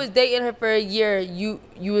while Yeah. you was dating her for a year, you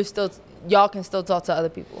was still, y'all can still talk to other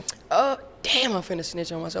people. Damn, I'm finna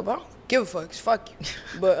snitch on myself. But I don't give a fuck. Fuck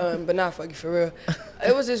you. But not fuck you for real.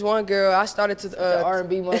 It was this one girl. I started to The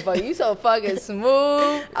R&B motherfucker, you so fucking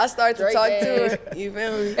smooth. I started to Drake talk ass. to her. You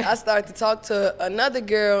feel me? I started to talk to another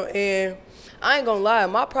girl, and I ain't gonna lie.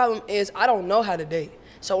 My problem is I don't know how to date.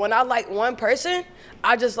 So when I like one person,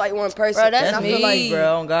 I just like one person. Bro, that's And I feel me. like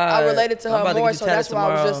Bro, on God. I related to I'm about her to more, get you so tatted that's why I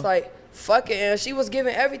was tomorrow. just like, fuck it. And she was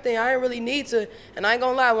giving everything. I didn't really need to. And I ain't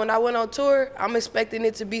gonna lie, when I went on tour, I'm expecting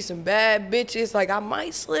it to be some bad bitches. Like, I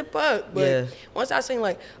might slip up. But Yeah. once I seen,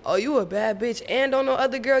 like, oh, you a bad bitch and don't no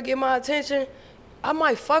other girl get my attention, I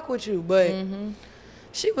might fuck with you. But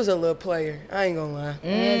she was a little player. I ain't gonna lie.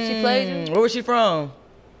 And she played you. Where was she from?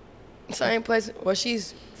 Same place. Well,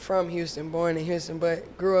 she's from Houston, born in Houston,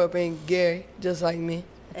 but grew up in Gary, just like me.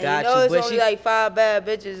 And Got you know you, it's but only she- like 5 bad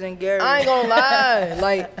bitches in Gary. I ain't gonna lie.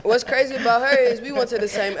 Like, what's crazy about her is we went to the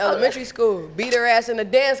same elementary school. Beat her ass in a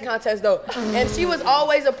dance contest, though. And she was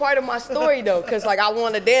always a part of my story, though, because, like, I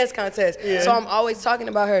won a dance contest. So I'm always talking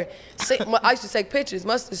about her. I used to take pictures.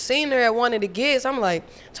 Must have seen her at one of the gigs. I'm like,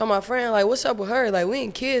 told my friend, like, what's up with her? Like, we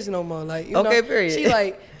ain't kids no more. Like, you Okay, know? period.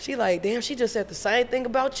 She like, damn, she just said the same thing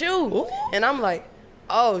about you. Ooh. And I'm like,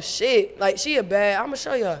 oh shit, like she a bad, I'm gonna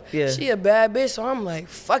show y'all. Yeah. She a bad bitch, so I'm like,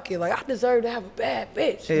 fuck it, like I deserve to have a bad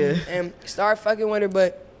bitch. Yeah. And start fucking with her,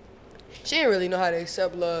 but she didn't really know how to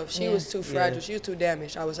accept love. She was too fragile. She was too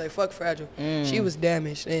damaged. I would say, fuck fragile. She was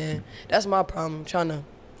damaged, and that's my problem, trying to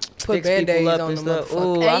put Fix people band-aids up on and the stuff. motherfucker.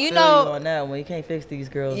 Ooh, And I you feel know- you on that one. You can't fix these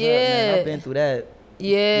girls up, Yeah. man. I've been through that.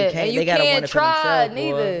 Yeah, and you gotta want can't it for try themselves,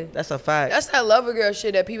 neither. boy. That's a fact. That's that lover girl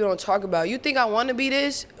shit that people don't talk about. You think I want to be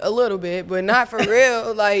this? A little bit, but not for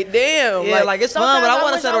real. Like, damn. Yeah, like, it's fun, but I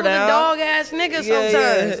wanna wish settle I was down. a dog ass nigga Yeah,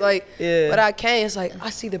 sometimes. yeah. Like, Yeah. but I can't. It's like, I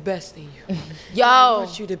see the best in you. Yo, I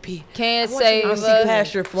want you to be. can't I want you save to us. see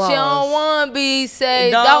past your She flaws. don't want to be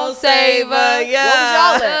saved. Don't Don't save save her. her, yeah.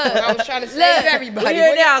 What was y'all at? When I was trying to save everybody. We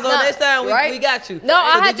here now, so Nah, next time we right? got you. No,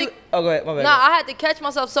 I So had did to- you- Oh, go ahead. My bad. No, I had to catch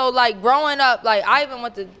myself. So, like, growing up, like, I even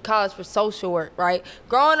went to college for social work, right?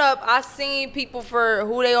 Growing up, I seen people for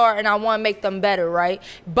who they are, and I want to make them better, right?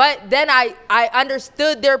 But then I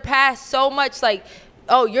understood their past so much, like,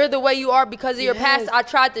 oh, you're the way you are because of your past. I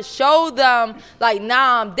tried to show them, like,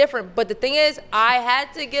 nah, I'm different. But the thing is, I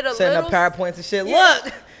had to get a Setting little... up PowerPoints and shit. Yeah.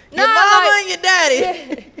 Look, Nah, your mama like- and your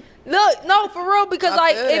daddy. Look, no, for real, because, I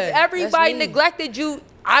like, feel if that. everybody That's me. neglected you,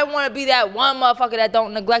 I want to be that one motherfucker that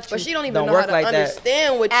don't neglect you. But she don't even Don't know how work to like that.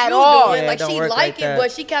 understand what At you all. doing. Yeah, Like, don't she work like like it, that.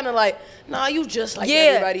 but she kind of like, nah, you just like Yeah.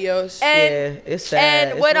 everybody else. And, Yeah, it's sad.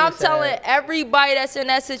 And It's what really I'm telling sad. everybody that's in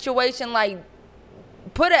that situation, like,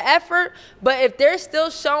 put an effort, but if they're still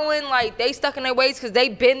showing like they stuck in their ways because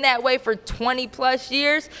they've been that way for 20 plus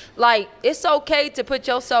years, like, it's okay to put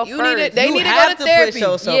yourself You first. need it. They You need to have go to to put therapy.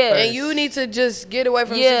 yourself Yeah. first. And you need to just get away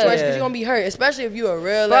from the Yeah. situation because Yeah. you're gonna be hurt, especially if you a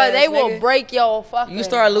real Bro, ass they will nigga. break your fucking You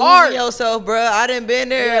start losing heart. yourself, bro. I done been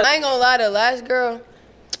there. Yeah, I ain't gonna lie, the last girl,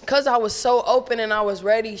 cause I was so open and I was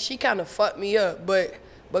ready, she kind of fucked me up. But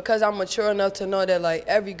because I'm mature enough to know that like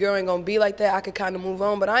every girl ain't gonna be like that, I could kind of move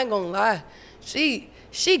on. But I ain't gonna lie,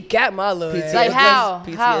 she got my little ass. Like, how?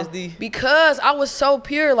 PTSD. Because I was so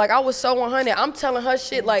pure, like I was so 100. I'm telling her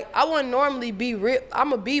shit like I wouldn't normally be real.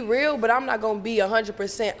 I'ma be real, but I'm not gonna be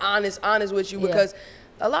 100% honest with you Yeah. because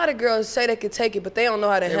a lot of girls say they can take it, but they don't know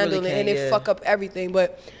how to They handle really it and can't, they yeah. fuck up everything.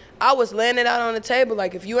 But I was laying it out on the table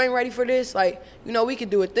like if you ain't ready for this, like you know we can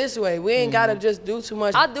do it this way. We ain't gotta just do too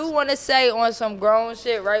much. I do want to say on some grown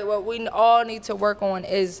shit, right? What we all need to work on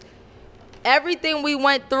is everything we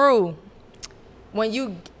went through. When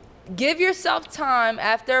you give yourself time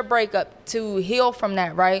after a breakup to heal from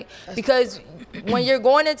that, right? Because when you're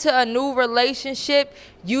going into a new relationship,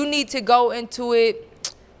 you need to go into it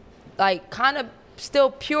like kind of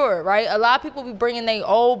still pure, right? A lot of people be bringing their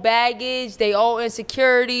old baggage, their old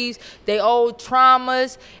insecurities, their old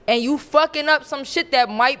traumas, and you fucking up some shit that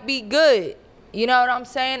might be good. You know what I'm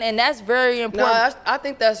saying? And that's very No, important. I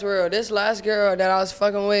think that's real. This last girl that I was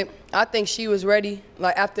fucking with, I think she was ready.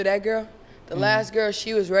 Like after that girl, the last girl,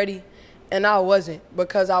 she was ready, and I wasn't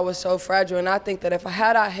because I was so fragile. And I think that if I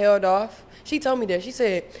held off, she told me that. She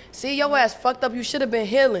said, "See, your ass fucked up. You should have been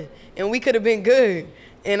healing, and we could have been good."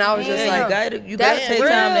 And I was just Yeah, like, you gotta that's take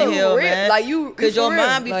time to real, heal, real. man. Like, you cause your for real.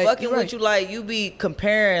 mind be Like, fucking you with right. you. Like you be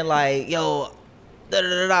comparing, like yo, da da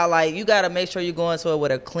da da. Like you gotta make sure you go into it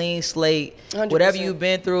with a clean slate. 100%. Whatever you've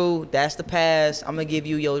been through, that's the past. I'm gonna give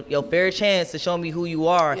you your fair chance to show me who you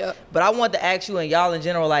are. Yep. But I want to ask you and y'all in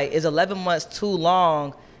general, like, is 11 months too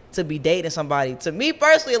long to be dating somebody? To me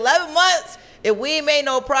personally, 11 months. If we ain't made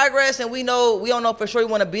no progress and we don't know for sure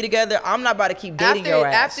we want to be together, I'm not about to keep dating your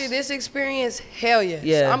ass. After this experience, hell yes.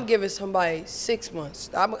 Yeah. I'm giving somebody 6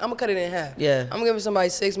 months. I'm gonna cut it in half. Yeah. I'm giving somebody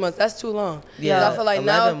 6 months. That's too long. Yeah. 'Cause I feel like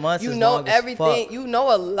 11 now months you is know long as everything. fuck. You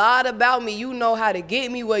know a lot about me. You know how to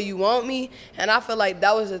get me where you want me. And I feel like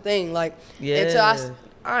that was the thing. Like until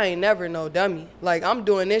I ain't never no dummy. Like I'm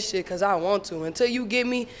doing this shit because I want to. Until you get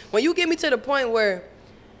me, when you get me to the point where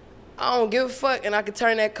I don't give a fuck and I can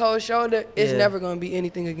turn that cold shoulder, it's Yeah. never gonna be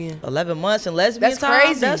anything again. 11 months in lesbian That's time?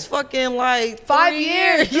 crazy. That's fucking like 5 3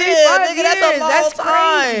 years. Yeah, 5 nigga, that's a years. long That's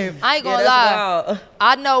time. crazy. I ain't gonna Yeah, lie. that's wild.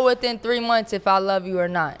 I know within 3 months if I love you or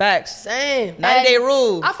not. Facts. Same. 90-day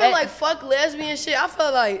rule. I feel like fuck lesbian shit. I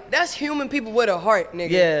feel like that's human people with a heart, nigga.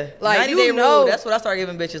 Yeah. Like 90-day you know. rule. That's what I start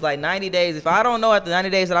giving bitches. Like 90 days. If I don't know after 90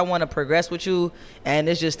 days that I want to progress with you and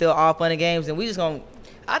it's just still all fun and games, then we just gonna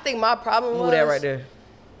I think my problem move was that right there.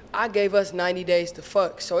 I gave us 90 days to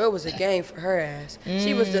fuck, so it was a game for her ass.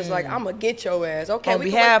 She was just like, "I'ma get your ass." Okay, On we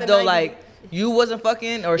can wait behalf the though, 90 like you wasn't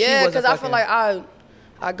fucking or she yeah, wasn't because fucking. I feel like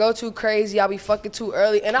I go too crazy. I be fucking too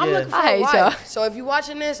early, and I'm Yeah. looking for I a hate wife. y'all. So if you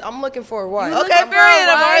watching this, I'm looking for a wife. Okay, period.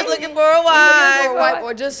 I'm always looking for a I'm looking for a wife. wife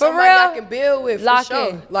or just For somebody I real? can build with. Lock for sure.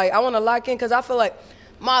 in. Like I want to lock in because I feel like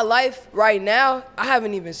my life right now, I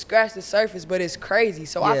haven't even scratched the surface, but it's crazy.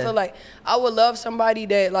 So I Yeah. feel like I would love somebody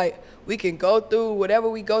that like we can go through whatever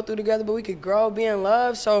we go through together, but we could grow, be in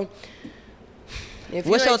love. So if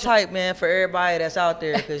What's you your ain't- type, man, for everybody that's out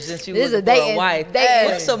there? Because since you This was is a a dating- wife,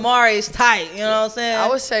 dating- what's Amari's type? You know what I'm saying? I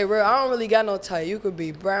would say real. I don't really got no type. You could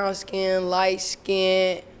be brown skin, light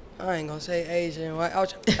skin. I ain't gonna say Asian. Right? I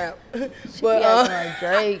was trying to rap. But but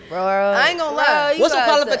Drake, bro. I ain't gonna lie. What's some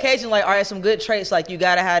qualifications? Like, all right, some good traits. Like, you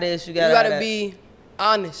gotta have this. You gotta. You gotta be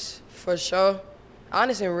honest for sure.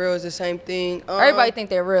 Honest and real is the same thing. Everybody think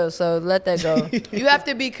they're real, so let that go. You have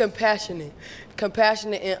to be compassionate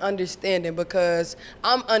and understanding, because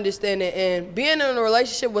I'm understanding, and being in a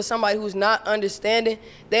relationship with somebody who's not understanding,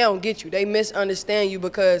 they don't get you. They misunderstand you,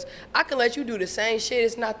 because I can let you do the same shit.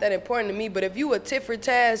 It's not that important to me. But if you a tit for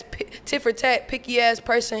tat, picky ass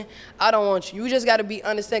person, I don't want you. You just gotta be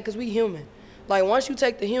understanding, because we human. Like, once you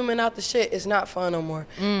take the human out the shit, it's not fun no more.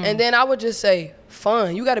 And then I would just say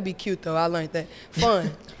fun. You gotta be cute though. I learned that.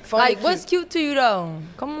 Fun. Like, what's cute to you though?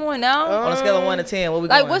 Come on now. On a scale of 1 to 10, what we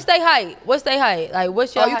like, going? what's their height? Like,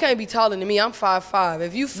 what's your you height? can't be taller than me. I'm 5'5".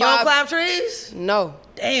 If you You don't 5, climb trees? no.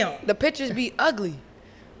 Damn. The pictures be ugly.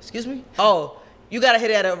 Excuse me? Oh, you gotta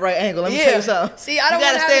hit it at a right angle. Let me Yeah. tell you something. See, I don't You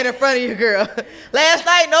gotta wanna stand have in front of your girl. Last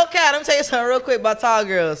night, no cap. Let me tell you something real quick about tall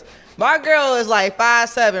girls. My girl is like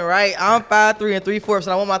 5'7", right? I'm 5'3" and 3/4, and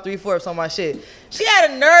I want my 3/4 on my shit. She had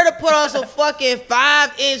a nerve to put on some fucking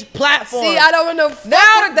 5-inch platform. See, I don't want no fuck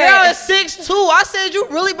Now with the girl that. is 6'2". I said, you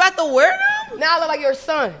really about to wear them? Now I look like your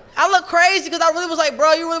son. I look crazy because I really was like,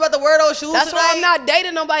 bro, you really about to wear those shoes That's tonight? why I'm not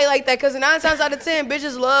dating nobody like that, because 9 times out of 10,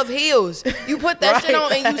 bitches love heels. You put that shit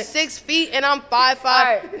on and you 6 feet and I'm 5'5".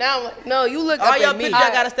 Right. Now I'm like, no, you look All up your at me. pictures,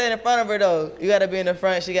 I gotta stand in front of her though. You gotta be in the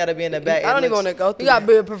front, she gotta be in the back. I don't It even want looks- to go through You gotta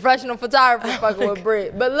that. be a professional photographer fucking with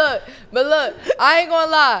Brit. But look, I ain't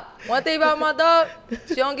gonna lie. One thing about my dog,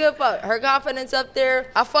 she don't give a fuck. Her confidence up there.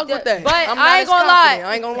 I fuck with that. But I'm not I ain't as gonna lie. confident.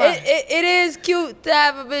 I ain't gonna lie. It is cute to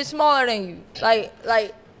have a bitch smaller than you.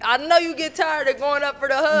 Like I know you get tired of going up for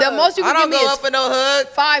the hug. The most you I can don't give me go is up for no hug.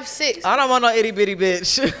 5'6". I don't want no itty bitty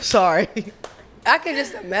bitch. Sorry. I can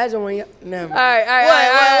just imagine when you. Never. All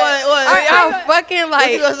right. What? I'm fucking What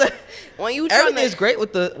you gonna like say? when you trying Everything's to. great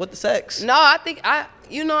with the sex. No, I think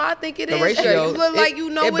it The is. ratio. You look like you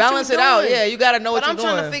know it what balance you're it out. doing. Yeah, you gotta know But what I'm you're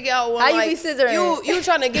doing. trying to figure out when, How you like, be scissoring? You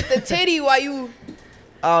trying to get the titty while you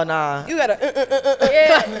Nah.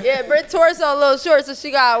 gotta. Yeah, Brit torso a little short, so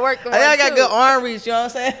she gotta work. I think I got good arm reach. You know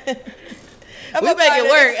what I'm saying? We make it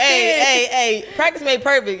work. Hey, practice made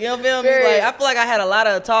perfect. You know what I feel me? Period. Like I feel like I had a lot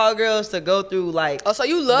of tall girls to go through. Like, Oh, so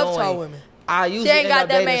you love knowing- tall women? I usually ain't end got up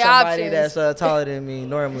that dating many somebody options. that's taller than me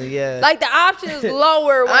normally. Yeah. Like the option is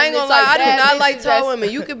lower. When I ain't gonna it's lie, like I do bad not like bitches tall that's- women.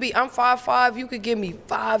 You could be, I'm 5'5", you could give me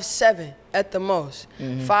 5'7" at the most,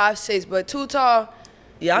 5'6", but too tall.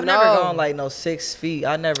 yeah, I've no. never gone like no 6 feet.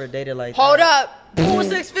 I never dated like Hold that. up, Who was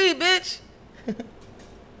 6 feet, bitch?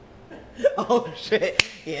 Oh shit!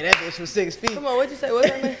 Yeah, that bitch was 6 feet. come on, what'd you say? What's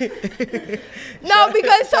her name? No,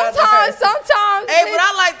 because sometimes. Hey, but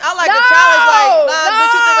I like No, the challenge. Like, nah,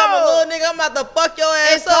 bitch, you think I'm a no. little nigga? I'm about to fuck your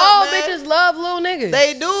ass And up, tall man. bitches love little niggas.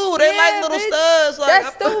 They do. They Yeah, like little bitch. studs. Like,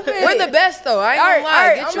 That's stupid. We're the best though. I ain't All gonna lie.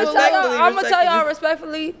 right, Get I'm you a gonna tell little. y'all. I'm gonna tell y'all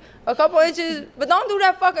respectfully. A couple inches, but don't do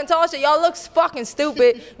that fucking tall shit. Y'all look fucking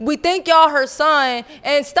stupid. We think y'all her son,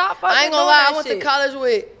 and stop fucking I ain't gonna doing lie. that I went shit. to college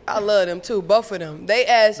with. I love them too. Both of them. They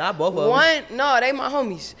asked. Not both of them. One. No, they my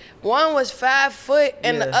homies. One was 5 foot,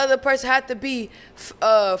 and the Yeah. other person had to be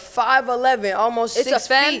 5'11", almost It's 6 a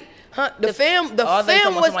fam? feet. Huh? The fam Oh, they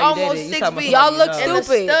talking was about somebody you almost dated. You 6 talking about feet. Y'all somebody look you know. And the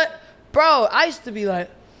stupid. bro, I used to be like,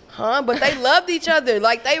 huh? But they loved each other.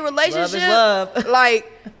 Like, they relationship. love.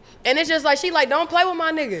 Like, and it's just like, she like, don't play with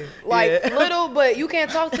my nigga. Like, Yeah. little, but you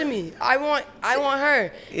can't talk to me. I want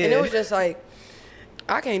her. And Yeah. it was just like,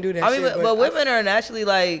 I can't do that I mean, shit. but women are naturally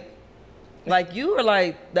like you are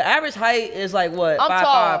like the average height is like what? I'm 5'5",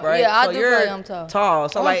 tall. right? Yeah, I so do you're feel like I'm tall. Tall.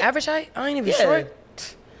 So Oh, like average height? I ain't even yeah. short.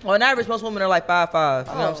 On average, most women are like 5'5".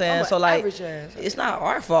 You know what I'm saying? I'm So an like, average ass. it's not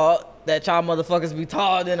our fault that y'all motherfuckers be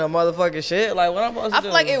taller than a motherfucking shit. Like, what I'm supposed to I do?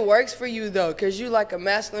 feel like it works for you though, cause you like a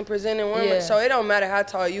masculine presenting woman, Yeah. so it don't matter how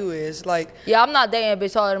tall you is. Like, Yeah, I'm not dating a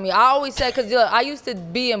bitch taller than me. I always said, because I used to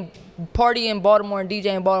be in party in Baltimore and DJ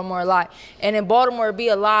in Baltimore a lot. And in Baltimore, it'd be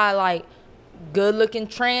a lot like good-looking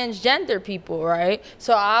transgender people, right?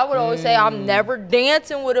 So I would always say I'm never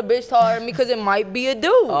dancing with a bitch taller than me because it might be a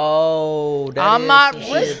dude. Oh, that I'm is not some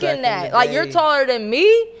shit back risking in that. the Like, you're day. taller than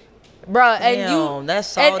me, bruh, and Damn, you that's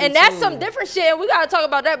salty and that's too. some different shit. And we gotta talk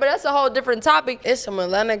about that, but that's a whole different topic. it's some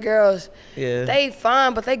Atlanta girls. Yeah. They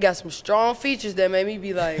fine, but they got some strong features that made me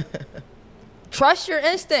be like, Trust your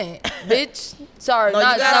instinct, bitch. Sorry, No, you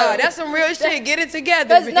not gotta- no. that's some real shit. Get it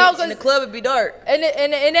together. Cause no, bitch. In the club, it'd be dark. And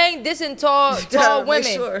it ain't dissing tall gotta make women.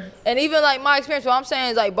 sure. And even like my experience, what I'm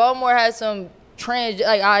saying is like Baltimore has some trans.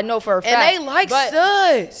 Like I know for a fact. And they like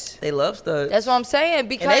studs. They love studs. That's what I'm saying.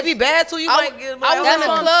 Because and they be bad too. You might get. I was in the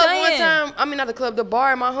what I'm club saying. one time. I mean, not the club, the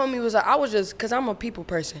bar. And my homie was like, I was just, cause I'm a people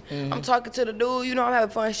person. Mm-hmm. I'm talking to the dude. You know, I'm having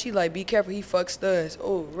fun. She like, be careful. He fucks studs.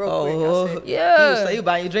 Oh, real quick. I said, Yeah. He was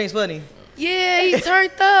buying you drinks, funny. yeah, he turned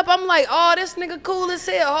up. I'm like, oh, this nigga cool as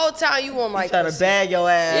hell. Whole time you want like Trying to bag your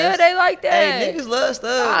ass. Yeah, they like that. Hey, niggas love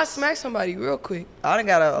studs. I smack somebody real quick. I done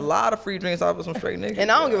got a lot of free drinks off of some straight niggas. And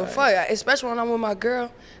I don't give a fuck, especially when I'm with my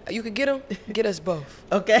girl. You could get them, get us both.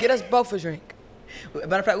 Okay. Get us both a drink.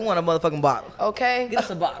 Matter of fact, we want a motherfucking bottle. Okay. Get us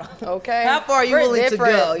a bottle. Okay. How far are you Brick willing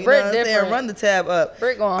different. to go? You Brick know what I'm saying? different. Run the tab up.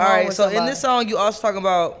 Brick going All home right, with so in somebody. this song, you also talking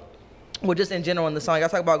about, well, just in general in the song, y'all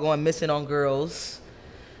talk about going missing on girls.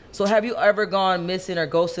 So have you ever gone missing or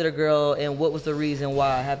ghosted a girl, and what was the reason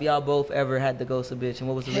why? Have y'all both ever had to ghost a bitch, and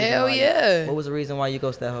what was the reason Hell why? yeah. What was the reason why you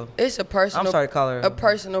ghosted that hoe? It's a personal. I'm sorry to call her. A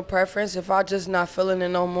personal preference. If I just not feeling it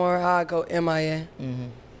no more, I go MIA. Mm-hmm.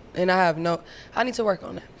 And I need to work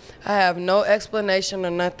on that. I have no explanation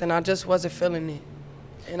or nothing. I just wasn't feeling it.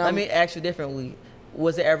 And Let me ask you differently.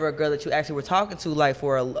 Was there ever a girl that you actually were talking to, like,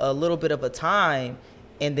 for a little bit of a time,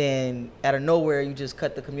 and then out of nowhere you just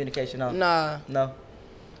cut the communication off? Nah. No?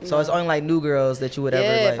 So it's only, like, new girls that you would ever,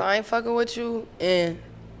 Yeah, like... if I ain't fucking with you and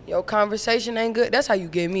your conversation ain't good, that's how you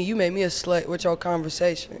get me. You made me a slut with your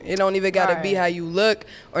conversation. It don't even gotta be how you look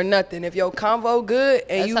or nothing. If your convo good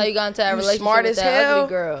and That's how you got into that relationship smart with as that hell, ugly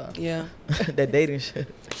girl. yeah. that dating shit.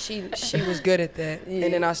 She was good at that.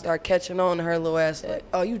 And then I start catching on to her little ass like,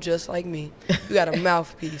 oh, you just like me. You got a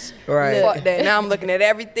mouthpiece. Right. Fuck that. Now I'm looking at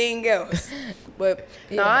everything else. But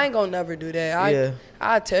no, I ain't gonna never do that.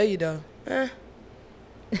 I tell you though.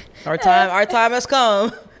 Our time has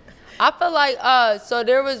come. I feel like so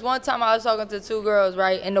there was one time I was talking to two girls,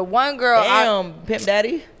 right? And the one girl Damn, Pimp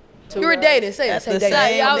Daddy. You were dating. Say At say the dating.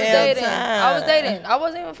 same Yeah, I was damn dating. time. I was dating. I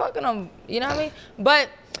wasn't even fucking them. You know what I mean? But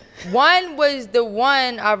one was the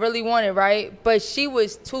one I really wanted, right? But she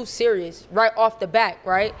was too serious right off the back,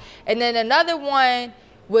 right? And then another one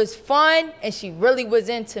was fun, and she really was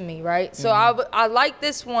into me, right? So I liked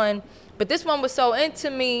this one, but this one was so into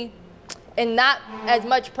me, and not as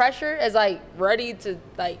much pressure as like ready to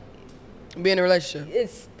like Be in a relationship.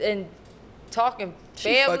 it's and talking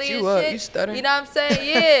She family fucked you and up. shit. You stuttering. You know what I'm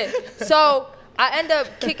saying? Yeah. So I end up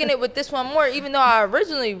kicking it with this one more, even though I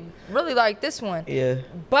originally really liked this one. Yeah.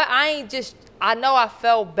 But I know I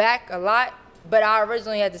fell back a lot, but I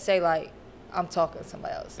originally had to say like, I'm talking to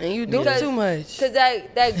somebody else. And you do too much. Cause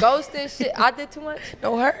that ghosting shit, I did too much.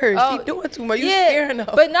 No, her. Oh, She doing too much. You scaring her.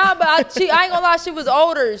 But nah, but I ain't gonna lie, she was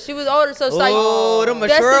older. So it's like, Oh, them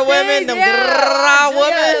that's mature the thing, women, them yeah. women.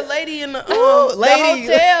 Yeah, lady in the, lady,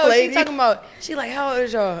 the hotel. lady. She talking about, she like, how old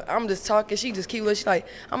is y'all? I'm just talking. She just keep looking. She like,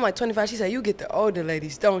 I'm like 25. She said, you get the older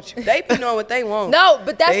ladies, don't you? They be knowing what they want. No,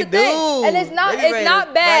 but that's They the thing. do. And it's not They be ready to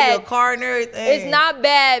buy bad. you a car and everything. It's not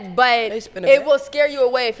bad, but They spin a it bag. will scare you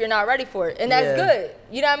away if you're not ready for it. And that's Yeah. good.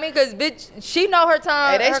 You know what I mean? Because, bitch, she know her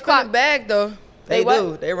time. Hey, they her spin clock. a bag though. They what?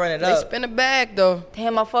 do. They run it They up. spin a bag though.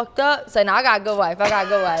 Damn, I fucked up. So now I got a good wife.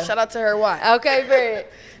 Shout out to her wife. Okay, Barry.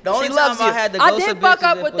 The only She time loves I you. had to I ghost did a fuck bitch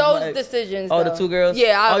up is with if it was those my- decisions. Oh, though. the two girls?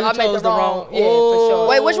 Yeah, I you made chose the wrong. Yeah, Ooh. for sure.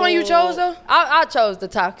 Wait, which one you chose though? I chose the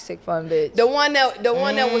toxic fun bitch. The one that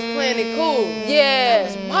was playing it cool. Yeah.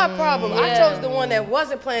 That's my problem. I Yeah. chose the one that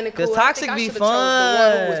wasn't playing it cool. 'Cause I toxic think I be should've chose the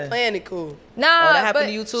one who was fun. playing it cool. Nah, Oh, that happened but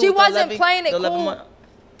to you too? she with the wasn't 11 playing it the 11 cool. month?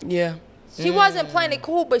 Yeah. She wasn't playing it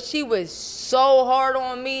cool, but she was so hard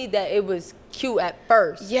on me that it was cute at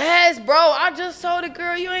first. Yes, bro. I just told the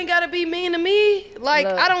girl you ain't gotta be mean to me. Like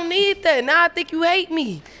Look. I don't need that. Now I think you hate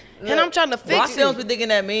me, and I'm trying to Well, I fix still it be thinking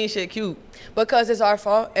that mean shit cute. because it's our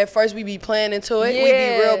fault. At first we be playing into it. We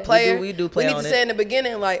Yeah. be real player. We do play We need on to it. say in the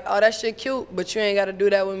beginning like, oh that shit cute, but you ain't gotta do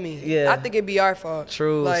that with me. Yeah. I think it be our fault.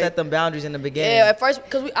 True. Like, Set them boundaries in the beginning. yeah, at first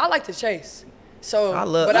because I like to chase. So I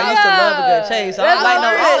but used to love a good chase. I don't That's like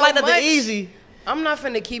hard. I don't So like nothing much. easy. I'm not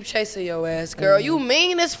finna keep chasing your ass, girl. You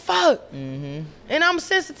mean as fuck. And I'm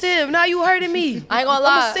sensitive. Now you hurting me. I ain't gonna I'm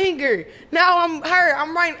lie. a singer. Now I'm hurt.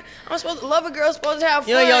 I'm right. I'm supposed to love a girl. Supposed to have fun.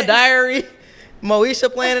 You know your diary.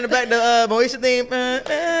 Moesha playing in the back. The Moesha theme.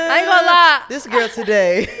 I ain't gonna lie. This girl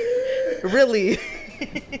today. Really.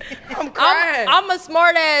 I'm crying. I'm a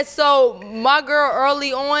smart ass, so my girl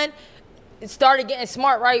early on started getting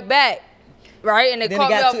smart right back. Right, and it Then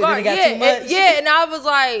caught it me got off too- guard. then it got Yeah, too much? yeah, and I was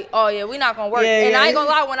like, "Oh yeah, we not gonna work." Yeah, and I yeah. ain't gonna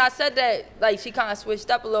lie, when I said that, like she kind of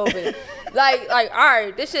switched up a little bit. like, all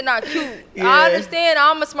right, this shit not cute. Yeah. I understand.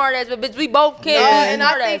 I'm a smart ass, but bitch, we both No, can't. be and I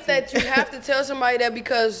smart think asses. that you have to tell somebody that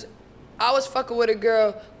because I was fucking with a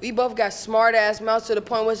girl. We both got smart ass mouths to the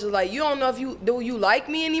point where it's just like, you don't know if you like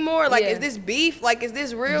me anymore. Like, is this beef? Like, is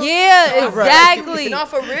this real? Yeah, exactly. Not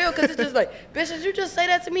for real, because it's just like, bitch, did you just say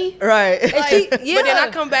that to me? Right. Like, but then I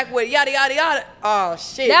come back with yada yada yada. Oh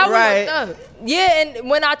shit. That was right. fucked up. Yeah, and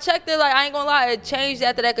when I checked it, like, I ain't gonna lie, it changed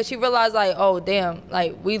after that because she realized, like, oh, damn,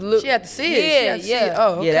 like, we look. She had to see it. Yeah, She had to see it.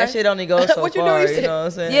 Oh, okay. Yeah, that shit only goes so What you far. doing? You know what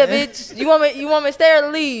I'm saying? Yeah, bitch, you want me to stay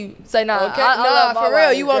or leave? Say, nah, Okay. I love Nah, my for real,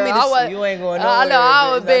 wife, you want me girl. to I was, You ain't going nowhere. I know,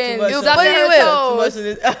 I was bitch. been, Not you too was much up in in the- her too much toes. in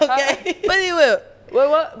the- Okay. But he will.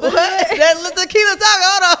 What? Let's keep it talking.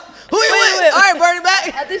 Hold on. Who you with? All right, burn it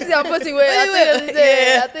back. I think she got pussy with. I think that's what she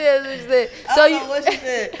said. I think that's what she said. So you, what she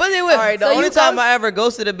said. But they will. All right, the So only you time ghost- I ever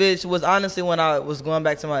ghosted a bitch was honestly when I was going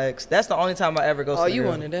back to my ex. That's the only time I ever ghosted. Oh, a you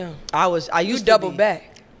girl. one of them. I You used double to be. back.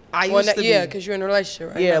 I used to be. Yeah, because you're in a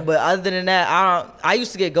relationship right Yeah, now. but other than that, I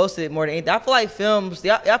used to get ghosted more than anything. I feel like films.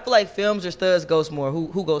 I feel like films or studs ghost more.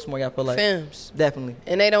 Who ghosts more? Y'all feel like Films. Definitely.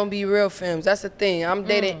 And they don't be real films. That's the thing. I'm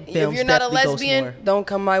dating. If Films you're not a definitely ghost more. lesbian, don't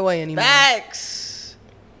come my way anymore. Facts.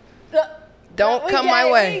 Don't come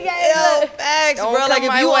my way. Yo, facts, Don't bro. come Like if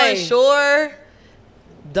my you way. unsure,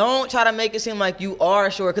 don't try to make it seem like you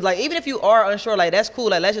are sure. Cause like even if you are unsure, like that's cool.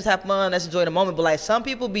 Like let's just have fun. Let's enjoy the moment. But like some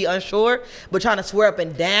people be unsure, but trying to swear up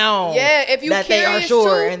and down. Yeah, if you that they curious are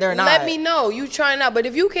sure too, and they're not. let me know. You trying out. But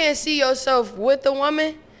if you can't see yourself with a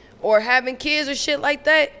woman or having kids or shit like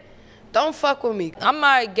that, don't fuck with me. I'm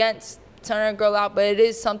not against turning a girl out, but it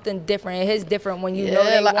is something different. It is different when you know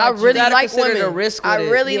they like want I you. really gotta like consider women. the risk with I it.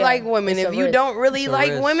 really Yeah, like women. it's If a you risk. don't really It's a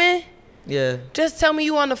like risk. women, Yeah. just tell me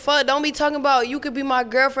you want to fuck. Don't be talking about you could be my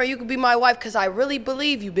girlfriend, you could be my wife, because I really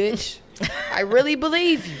believe you, bitch. I really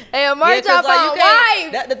believe you. Hey, Amari, Yeah, 'cause, like, about you can't-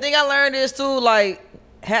 wife. that, the thing I learned is too, like,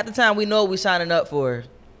 half the time we know what we signing up for.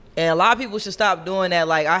 And a lot of people should stop doing that.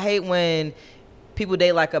 Like, I hate when people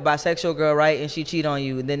date like a bisexual girl, right? And she cheat on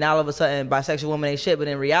you. And then all of a sudden, bisexual women ain't shit. But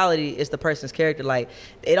in reality, it's the person's character. Like,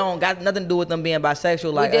 they don't got nothing to do with them being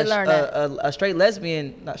bisexual. Like, did learn that. a straight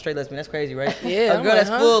lesbian, not straight lesbian, that's crazy, right? Yeah, A I'm girl like, that's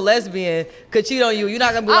huh? full lesbian could cheat on you. You're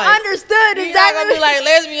not going to be like. I understood You're not gonna exactly. be like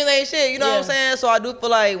lesbians ain't shit, you know what I'm Yeah. saying? So I do feel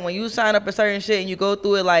like when you sign up for certain shit and you go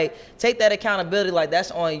through it, like take that accountability, like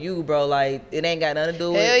that's on you, bro. Like it ain't got nothing to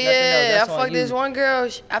do with Hell nothing else. yeah. I That's on fucked you. this one girl.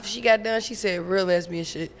 After she got done, she said real lesbian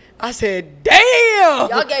shit. I said, damn.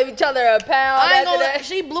 Y'all gave each other a pound I ain't after gonna that.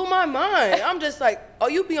 she blew my mind. I'm just like, oh,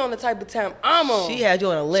 you be on the type of time I'm on. She had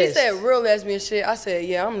you on a list. She said real lesbian shit. I said,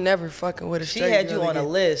 yeah, I'm never fucking with a She straight had girl you on a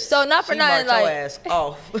again. list. So not for She nothing, marked your like- ass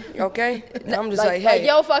off. Okay? I'm just like, hey.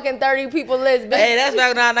 yo, fucking 30 people list, bitch. Hey, that's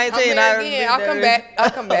back when I was I'm 19. here I again. I'll come back.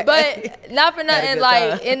 I'll come back. But not for Had a nothing, good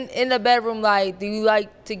like time. in the bedroom, like, do you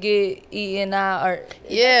like to get eaten out or?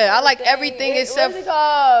 yeah, I like everything except What's it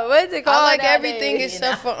called? What's it called? I like nowadays? everything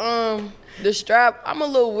except for the strap. I'm a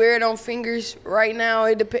little weird on fingers right now.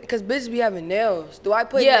 It depends, cause bitches be having nails. Do I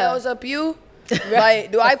put Yeah. nails up you?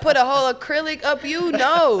 Like, do I put a whole acrylic up you?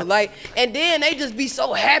 No. Like, and then they just be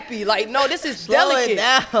so happy. Like, no, this is Slow delicate. it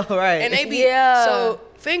down, right? And they be Yeah. so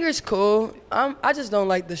fingers cool. I just don't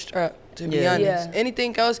like the strap, to be Yeah. honest. Yeah.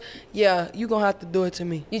 Anything else, yeah, you gonna have to do it to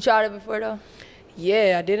me. You tried it before though?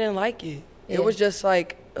 Yeah, I didn't like it. Yeah. It was just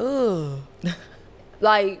like, ugh.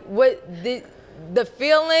 Like what the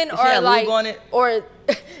feeling she or had like lube on it? or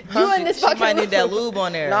you in this She fucking might need that room. lube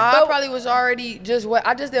on there. Nah, But- I probably was already just what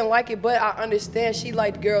I just didn't like it, but I understand she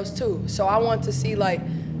liked girls too. So I want to see like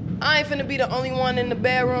I ain't finna be the only one in the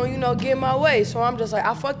bedroom, you know, get my way. So I'm just like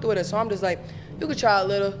I fucked with her. So I'm just like, you could try a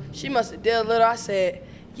little. She must have did a little. I said,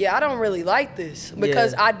 yeah, I don't really like this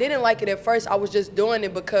because Yeah. I didn't like it at first. I was just doing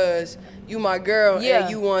it because you my girl Yeah. and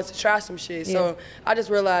you want to try some shit. Yeah. So I just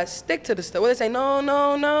realized stick to the stuff. What they say, no,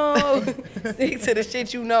 stick to the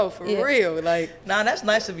shit you know for Yeah. real. Like Nah, that's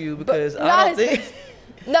nice of you because But I don't nice. think.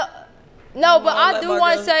 No, but I I like do my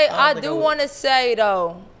want to girls. say, I don't I think I do would. want to say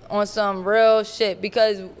though, on some real shit,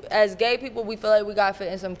 because as gay people, we feel like we got to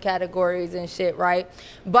fit in some categories and shit, right?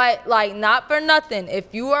 But like, not for nothing,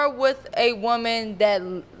 if you are with a woman that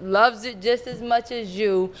loves it just as much as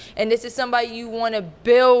you, and this is somebody you want to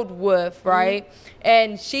build with, right?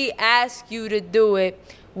 And she asks you to do it.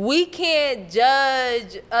 We can't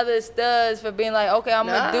judge other studs for being like, okay, I'm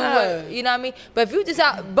gonna do Nah. what, you know what I mean? But if you just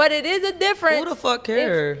out, but it is a difference. Who the fuck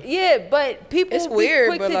care? Yeah, but people It's be weird,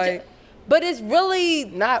 quick but to like- but it's really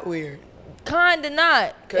not weird. kind of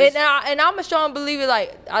not. 'Cause- And I'm a strong believer.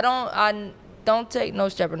 Like I don't take no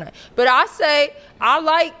strap or nothing. But I say I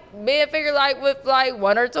like being figured like with like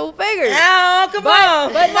 1 or 2 fingers. Oh, come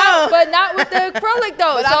on. But not with the acrylic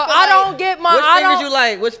though. But so I don't get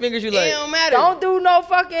my. Which fingers you like? It don't matter. Don't do no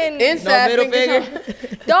fucking Inside no middle finger.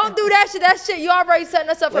 Don't do that shit. That shit, you already setting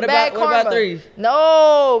us up for bad karma. What about 3?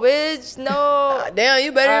 No, bitch, no. Damn,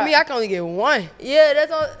 you better than me. I can only get 1. Yeah,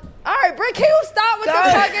 that's on. All right, Britt, can you stop with the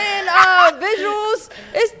fucking visuals?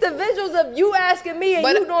 It's the visuals of you asking me and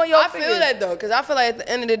you doing your I feel that though, because I feel like at the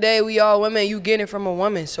end of the day, we all women. You getting it from a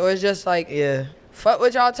woman, so it's just like, fuck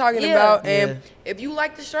what y'all talking about. And if you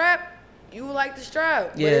like the strap, you like the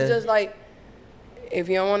strap. But it's just like, if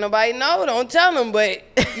you don't want nobody to know, don't tell them. But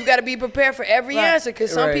you got to be prepared for every answer,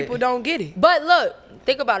 because some people don't get it. But look,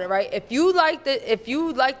 think about it, right? If you like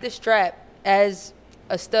the strap as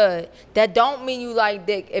a stud, that don't mean you like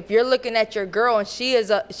dick. If you're looking at your girl and she's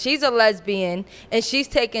a lesbian and she's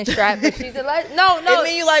taking strap, but she's a no. It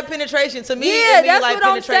mean you like penetration. To me, yeah, it mean that's you like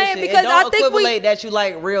what I'm saying. Because I think equivocate that you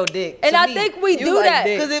like real dick. And I think we do that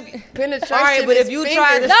because if penetration. All right, but if you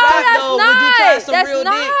try the no, strap that's though, not. would you try some That's real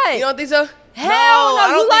not. dick? You don't think so? Hell no,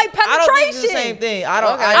 you like penetration. I don't think it's the same thing. I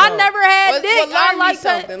don't. I never had dick. Well, I like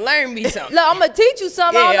something. Learn me something. Look, I'm gonna teach you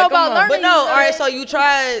something. I don't know about learning. But no, all right. So you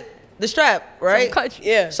tried the strap, right?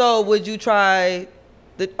 Yeah. So would you try,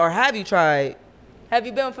 or have you tried? Have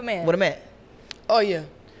you been with a man? With a man? Oh yeah.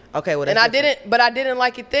 Okay, well, and I didn't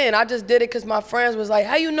like it then. I just did it because my friends was like,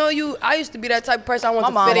 "How you know you?" I used to be that type of person. I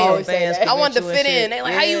wanted to fit in. I wanted to fit in. They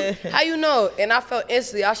like, "How you know?" And I felt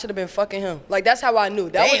instantly I should have been fucking him. Like that's how I knew.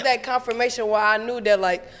 That was that confirmation where I knew that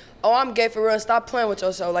like, oh, I'm gay for real. And stop playing with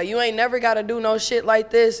yourself. Like you ain't never gotta do no shit like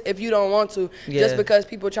this if you don't want to. Just because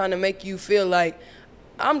people trying to make you feel like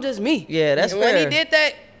I'm just me. Yeah, that's and fair. When he did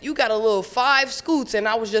that, you got a little 5 scoots, and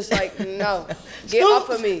I was just like, no, get off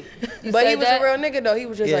of me. But he was a real nigga though. He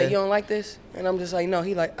was just like, you don't like this, and I'm just like, no.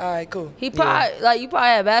 He like, all right, cool. He probably like you probably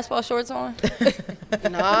had basketball shorts on.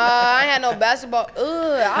 Nah, I ain't had no basketball.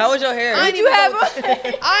 How was your hair? Did you have?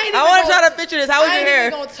 I want to try to picture this. How was your hair? I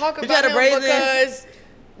ain't even gonna talk about him because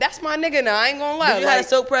that's my nigga now. I ain't gonna lie. Did you have a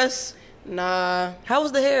silk press? Nah. How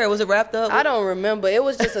was the hair? Was it wrapped up? I don't remember. It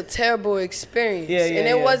was just a terrible experience. And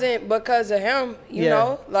it wasn't because of him, you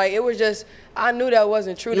know? Like, it was just, I knew that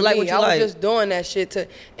wasn't true to me. I was just doing that shit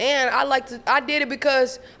and I did it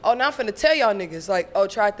because, now I'm finna tell y'all niggas, like,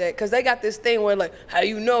 tried that. Because they got this thing where, like, how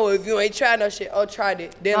you know if you ain't tried no shit? Tried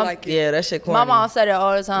it. Didn't like it. Yeah, that shit corny. My mom said it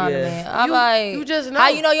all the time to me. I'm like, you just know. How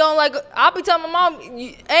you know you don't like, I'll be telling my mom,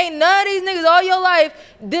 ain't none of these niggas all your life,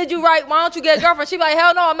 did you right, why don't you get a girlfriend? She be like,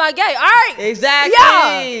 hell no, I'm not gay. All right. Exactly.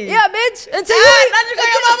 Yeah, bitch. Until you not you call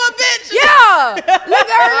your mama bitch. Yeah. Look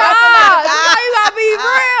at her eyes. That's why you gotta be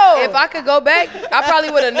real. If I could go back, I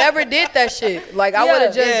probably would have never did that shit. Like, I would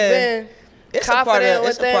have just been confident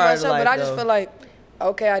within myself. But I just feel like,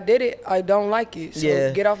 okay, I did it. I don't like it.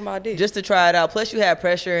 So get off my dick. Just to try it out. Plus, you had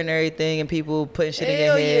pressure and everything, and people putting shit in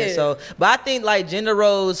your head. Yeah. So, but I think like gender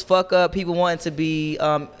roles fuck up people wanting to be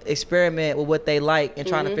experiment with what they like and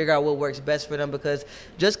trying to figure out what works best for them. Because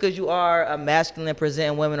just because you are a masculine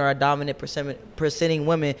presenting woman or a dominant presenting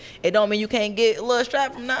women, it don't mean you can't get a little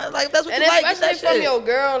strap from that. Like that's what and you like. Especially from your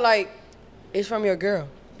girl. Like it's from your girl.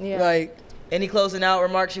 Yeah. Like. Any closing out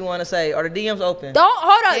remarks you want to say? Are the DMs open?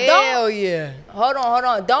 Hold on. Hell yeah. Hold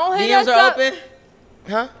on. Don't hit DMs us are up. open?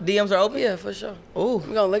 Huh? DMs are open? Yeah, for sure. Ooh.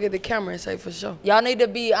 We're gonna look at the camera and say for sure. Y'all need to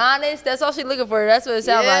be honest. That's all she looking for. That's what it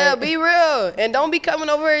sounds like. Yeah, be real. And don't be coming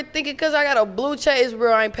over here thinking because I got a blue check, it's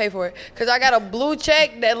real, I ain't pay for it. Because I got a blue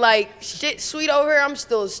check that like shit sweet over here. I'm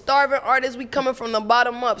still a starving artist. We coming from the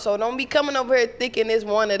bottom up. So don't be coming over here thinking it's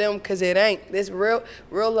one of them because it ain't. This real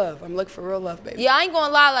love. I'm looking for real love, baby. Yeah, I ain't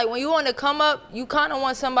gonna lie. Like when you want to come up, you kind of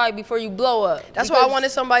want somebody before you blow up. That's why I wanted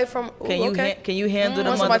somebody from. Can you handle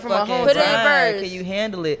the somebody from my motherfucking home. Put it in grind? verse. Can you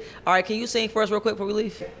handle it? All right, can you sing for us real quick before we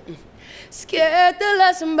leave? Scared to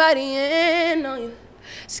let somebody in on you.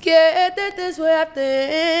 Scared that this will have to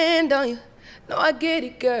end on you. No, I get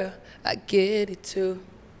it, girl. I get it too.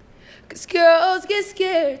 'Cause girls get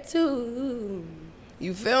scared too.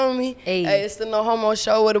 You feel me? Hey, it's the No Homo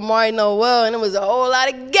show with Amari, Noelle, and it was a whole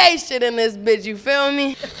lot of gay shit in this bitch. You feel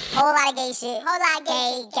me? Whole lot of gay shit. Whole lot of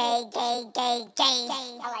gay. I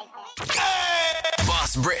like that.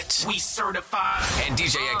 Boss Brit, we certified, and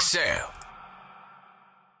DJ XL.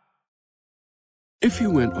 If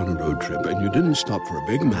you went on a road trip and you didn't stop for a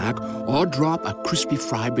Big Mac or drop a crispy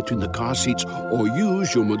fry between the car seats or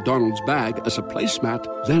use your McDonald's bag as a placemat,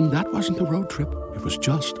 then that wasn't a road trip. It was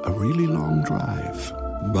just a really long drive.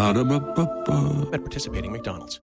 Ba-da-ba-ba-ba. At participating McDonald's.